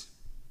sense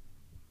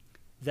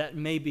that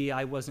maybe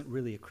I wasn't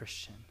really a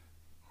Christian.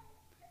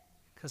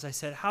 Because I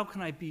said, how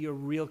can I be a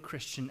real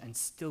Christian and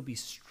still be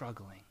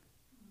struggling?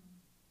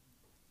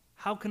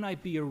 How can I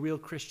be a real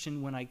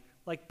Christian when I,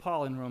 like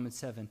Paul in Romans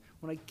 7,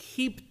 when I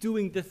keep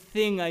doing the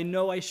thing I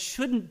know I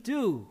shouldn't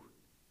do?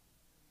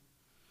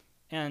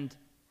 And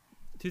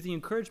through the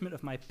encouragement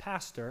of my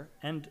pastor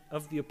and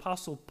of the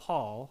Apostle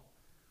Paul,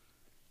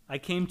 I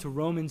came to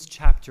Romans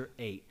chapter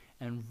 8.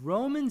 And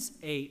Romans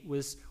 8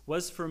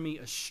 was for me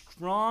a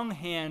strong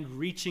hand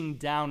reaching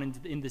down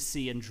in the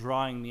sea and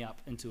drawing me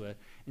up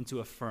into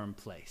a firm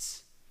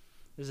place.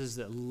 This is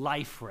the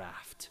life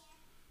raft.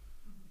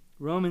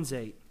 Romans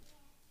 8.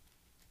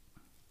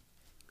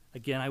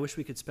 Again, I wish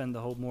we could spend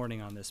the whole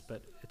morning on this,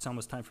 but it's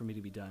almost time for me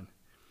to be done.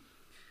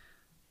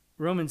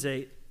 Romans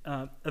 8,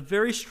 a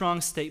very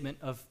strong statement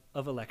of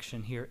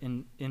election here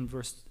in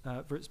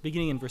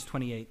beginning in verse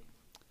 28.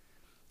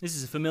 This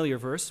is a familiar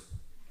verse.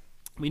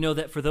 We know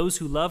that for those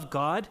who love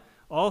God,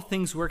 all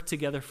things work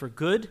together for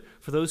good,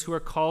 for those who are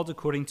called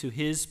according to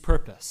his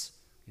purpose.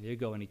 There you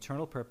go, an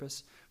eternal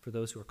purpose for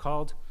those who are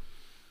called.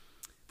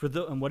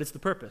 And what is the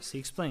purpose? He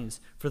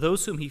explains, for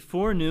those whom he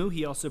foreknew,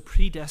 he also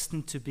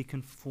predestined to be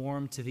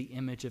conformed to the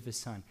image of his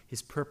Son.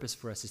 His purpose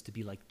for us is to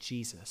be like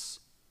Jesus,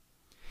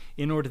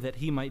 in order that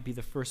he might be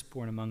the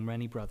firstborn among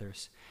many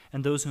brothers.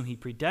 And those whom he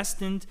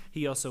predestined,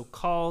 he also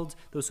called.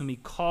 Those whom he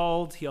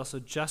called, he also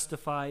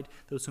justified.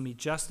 Those whom he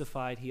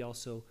justified, he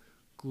also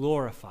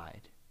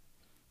glorified.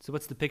 So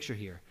what's the picture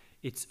here?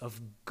 It's of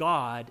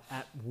God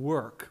at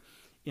work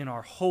in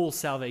our whole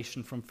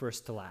salvation from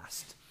first to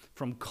last,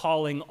 from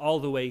calling all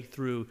the way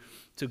through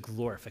to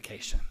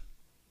glorification.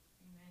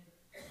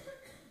 Amen.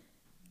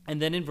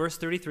 And then in verse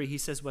 33, he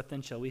says, what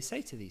then shall we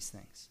say to these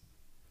things?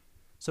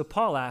 So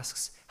Paul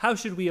asks, how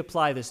should we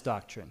apply this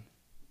doctrine?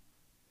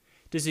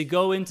 Does he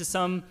go into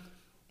some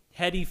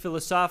heady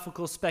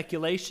philosophical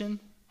speculation?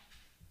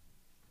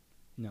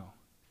 No.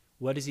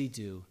 What does he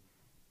do?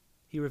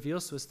 He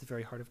reveals to us the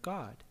very heart of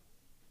God.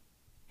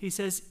 He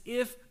says,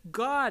 if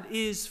God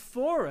is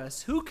for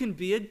us, who can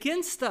be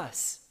against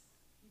us?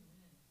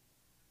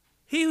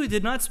 He who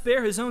did not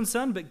spare his own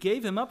Son, but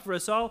gave him up for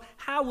us all,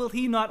 how will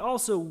he not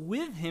also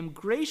with him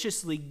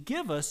graciously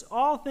give us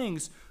all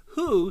things?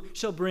 Who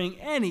shall bring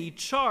any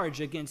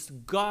charge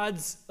against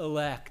God's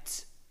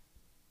elect?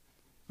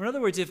 In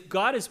other words, if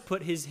God has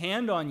put his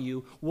hand on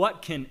you,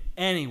 what can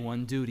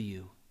anyone do to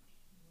you?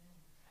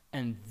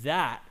 And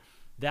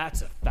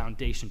that's a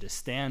foundation to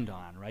stand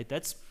on, right?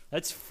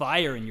 That's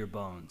fire in your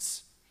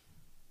bones.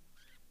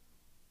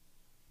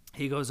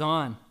 He goes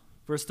on,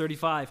 verse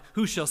 35,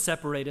 who shall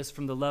separate us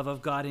from the love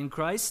of God in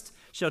Christ?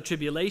 Shall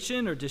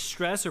tribulation or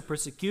distress or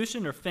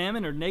persecution or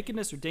famine or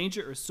nakedness or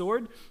danger or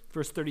sword?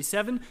 Verse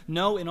 37,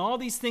 no, in all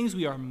these things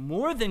we are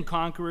more than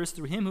conquerors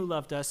through him who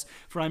loved us,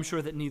 for I'm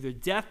sure that neither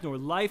death nor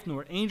life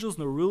nor angels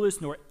nor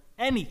rulers nor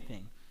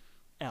anything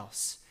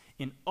else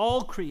in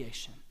all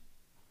creation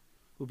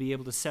will be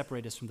able to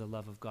separate us from the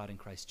love of God in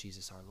Christ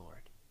Jesus our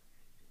Lord.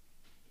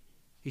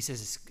 He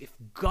says, if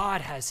God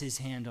has his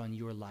hand on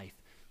your life,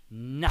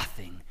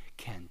 nothing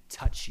can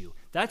touch you.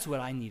 That's what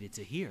I needed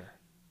to hear.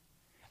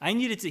 I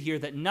needed to hear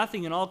that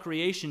nothing in all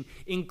creation,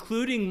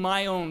 including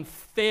my own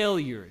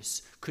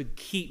failures, could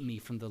keep me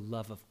from the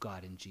love of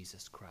God in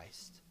Jesus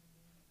Christ.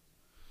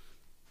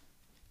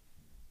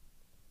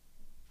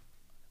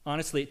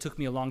 Honestly, it took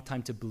me a long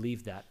time to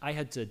believe that. I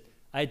had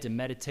to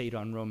meditate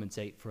on Romans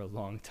 8 for a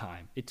long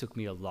time. It took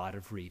me a lot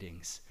of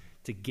readings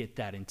to get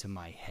that into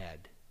my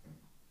head.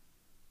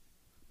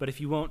 But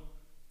if you won't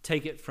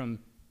take it from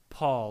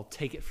Paul,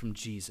 take it from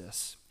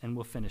Jesus. And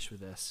we'll finish with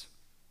this.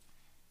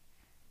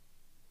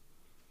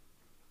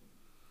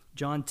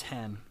 John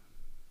 10.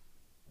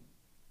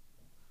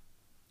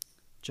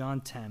 John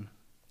 10.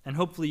 And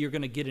hopefully you're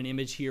going to get an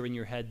image here in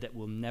your head that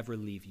will never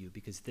leave you,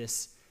 because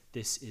this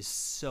is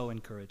so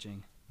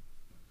encouraging.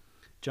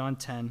 John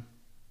 10.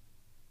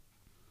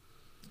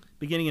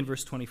 Beginning in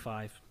verse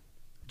 25,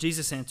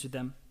 Jesus answered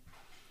them,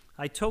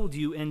 I told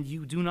you, and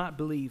you do not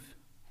believe.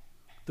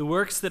 The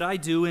works that I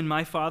do in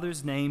my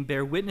Father's name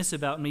bear witness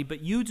about me,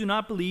 but you do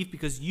not believe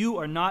because you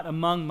are not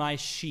among my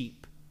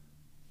sheep.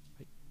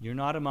 You're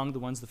not among the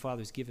ones the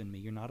Father's given me.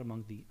 You're not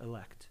among the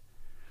elect.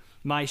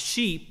 My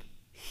sheep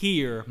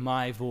hear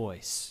my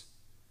voice.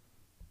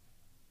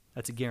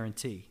 That's a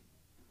guarantee.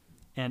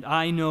 And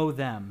I know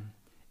them,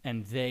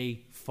 and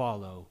they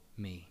follow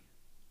me.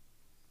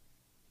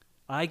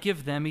 I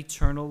give them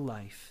eternal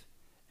life,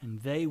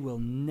 and they will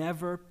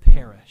never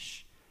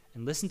perish.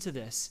 And listen to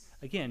this.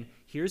 Again,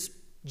 here's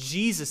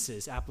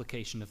Jesus'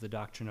 application of the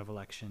doctrine of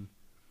election.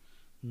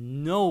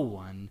 No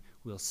one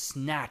will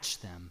snatch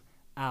them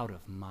out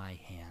of my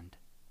hand.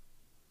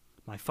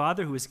 My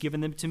Father who has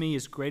given them to me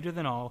is greater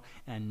than all,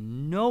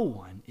 and no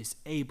one is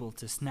able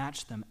to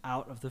snatch them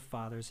out of the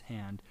Father's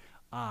hand.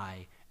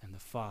 I and the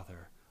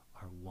Father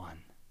are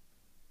one.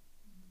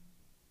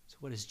 So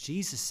what does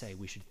Jesus say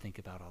we should think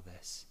about all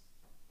this?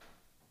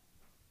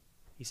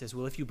 He says,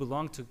 well, if you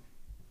belong to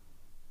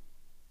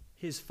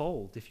his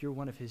fold, if you're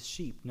one of his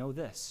sheep, know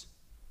this.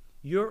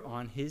 You're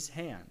on his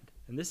hand.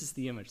 And this is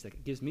the image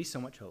that gives me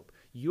so much hope.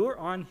 You're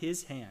on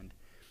his hand.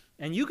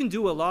 And you can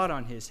do a lot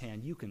on his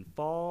hand. You can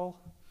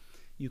fall.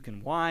 You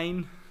can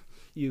whine.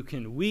 You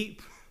can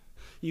weep.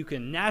 You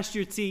can gnash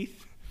your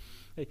teeth.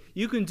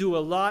 You can do a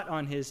lot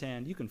on his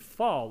hand. You can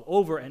fall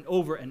over and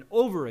over and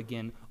over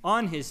again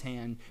on his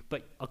hand.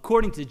 But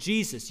according to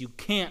Jesus, you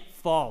can't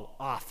fall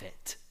off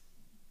it.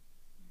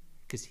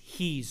 Because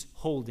he's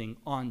holding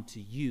on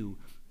to you,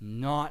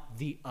 not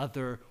the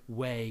other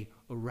way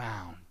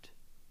around.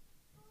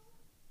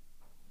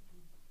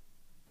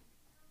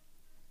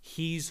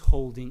 He's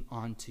holding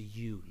on to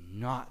you,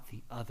 not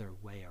the other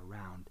way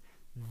around.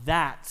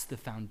 That's the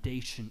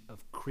foundation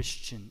of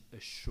Christian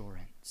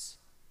assurance.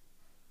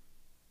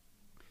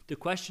 The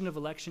question of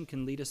election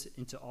can lead us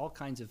into all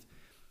kinds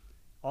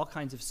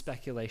of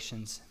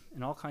speculations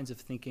and all kinds of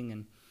thinking,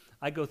 and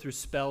I go through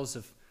spells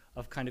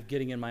of kind of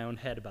getting in my own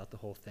head about the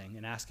whole thing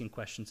and asking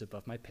questions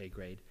above my pay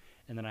grade,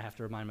 and then I have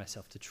to remind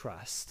myself to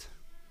trust.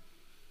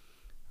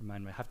 I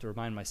have to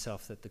remind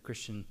myself that the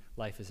Christian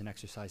life is an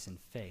exercise in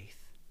faith.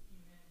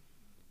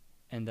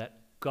 And that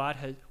God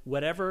has,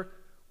 whatever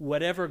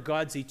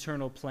God's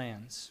eternal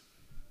plans,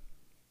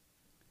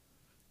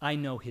 I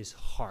know his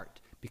heart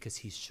because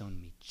he's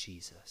shown me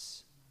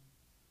Jesus.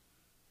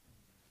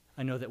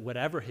 I know that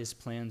whatever his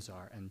plans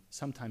are, and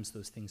sometimes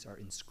those things are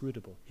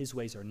inscrutable, his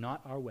ways are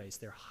not our ways,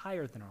 they're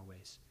higher than our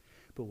ways.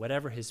 But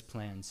whatever his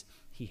plans,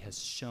 he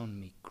has shown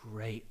me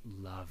great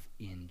love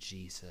in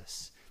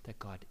Jesus, that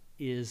God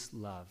is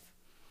love.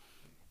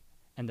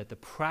 And that the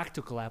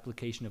practical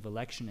application of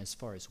election, as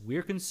far as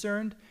we're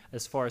concerned,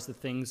 as far as the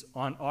things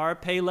on our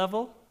pay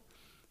level,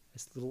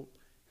 as little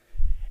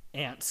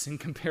ants in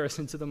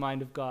comparison to the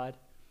mind of God,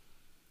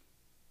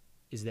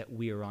 is that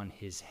we are on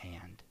his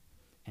hand,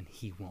 and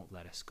he won't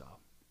let us go.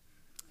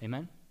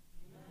 Amen?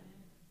 Amen.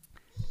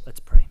 Let's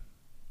pray.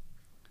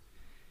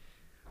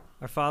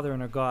 Our Father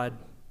and our God,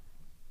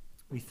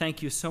 we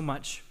thank you so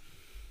much.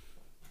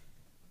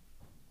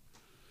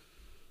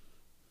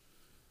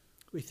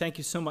 We thank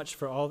you so much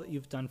for all that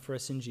you've done for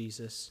us in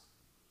Jesus.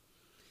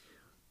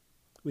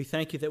 We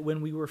thank you that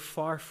when we were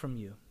far from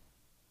you,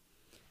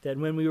 that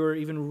when we were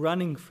even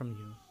running from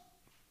you,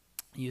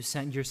 you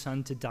sent your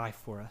Son to die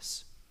for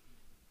us,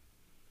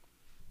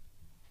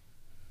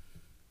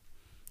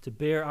 to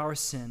bear our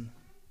sin,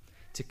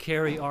 to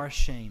carry our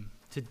shame,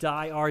 to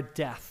die our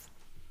death,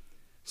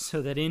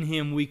 so that in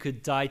him we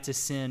could die to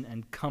sin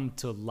and come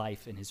to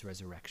life in his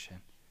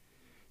resurrection.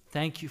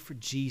 Thank you for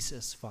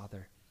Jesus,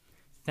 Father.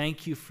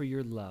 Thank you for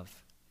your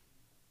love.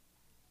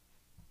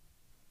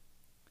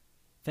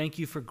 Thank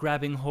you for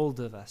grabbing hold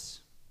of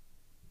us,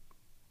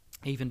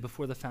 even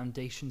before the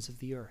foundations of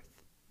the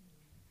earth.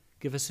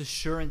 Give us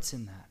assurance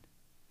in that,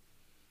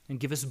 and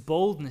give us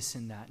boldness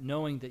in that,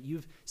 knowing that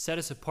you've set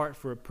us apart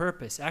for a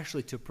purpose,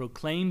 actually to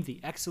proclaim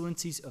the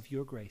excellencies of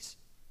your grace.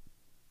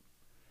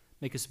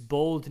 Make us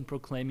bold in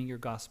proclaiming your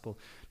gospel,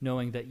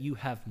 knowing that you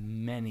have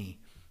many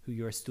who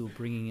you are still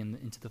bringing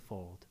into the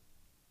fold.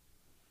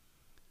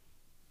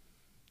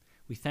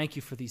 We thank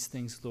you for these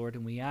things, Lord,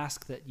 and we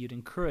ask that you'd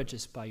encourage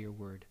us by your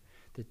word,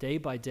 that day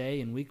by day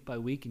and week by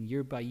week and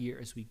year by year,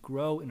 as we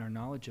grow in our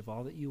knowledge of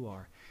all that you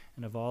are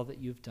and of all that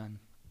you've done,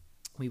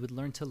 we would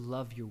learn to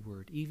love your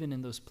word, even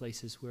in those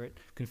places where it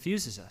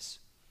confuses us,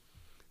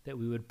 that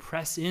we would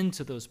press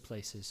into those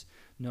places,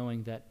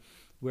 knowing that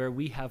where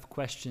we have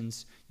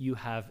questions, you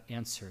have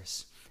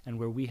answers, and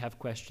where we have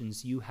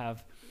questions, you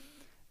have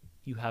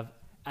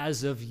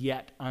as of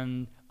yet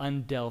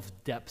undelved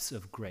depths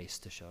of grace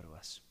to show to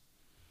us.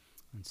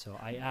 And so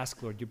I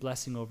ask, Lord, your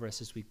blessing over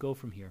us as we go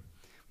from here.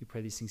 We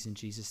pray these things in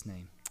Jesus'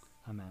 name.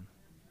 Amen.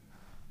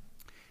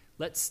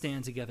 Let's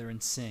stand together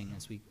and sing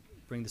as we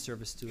bring the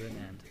service to an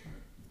end.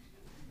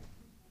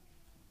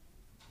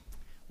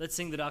 Let's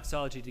sing the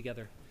doxology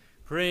together.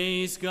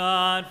 Praise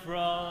God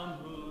from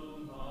whom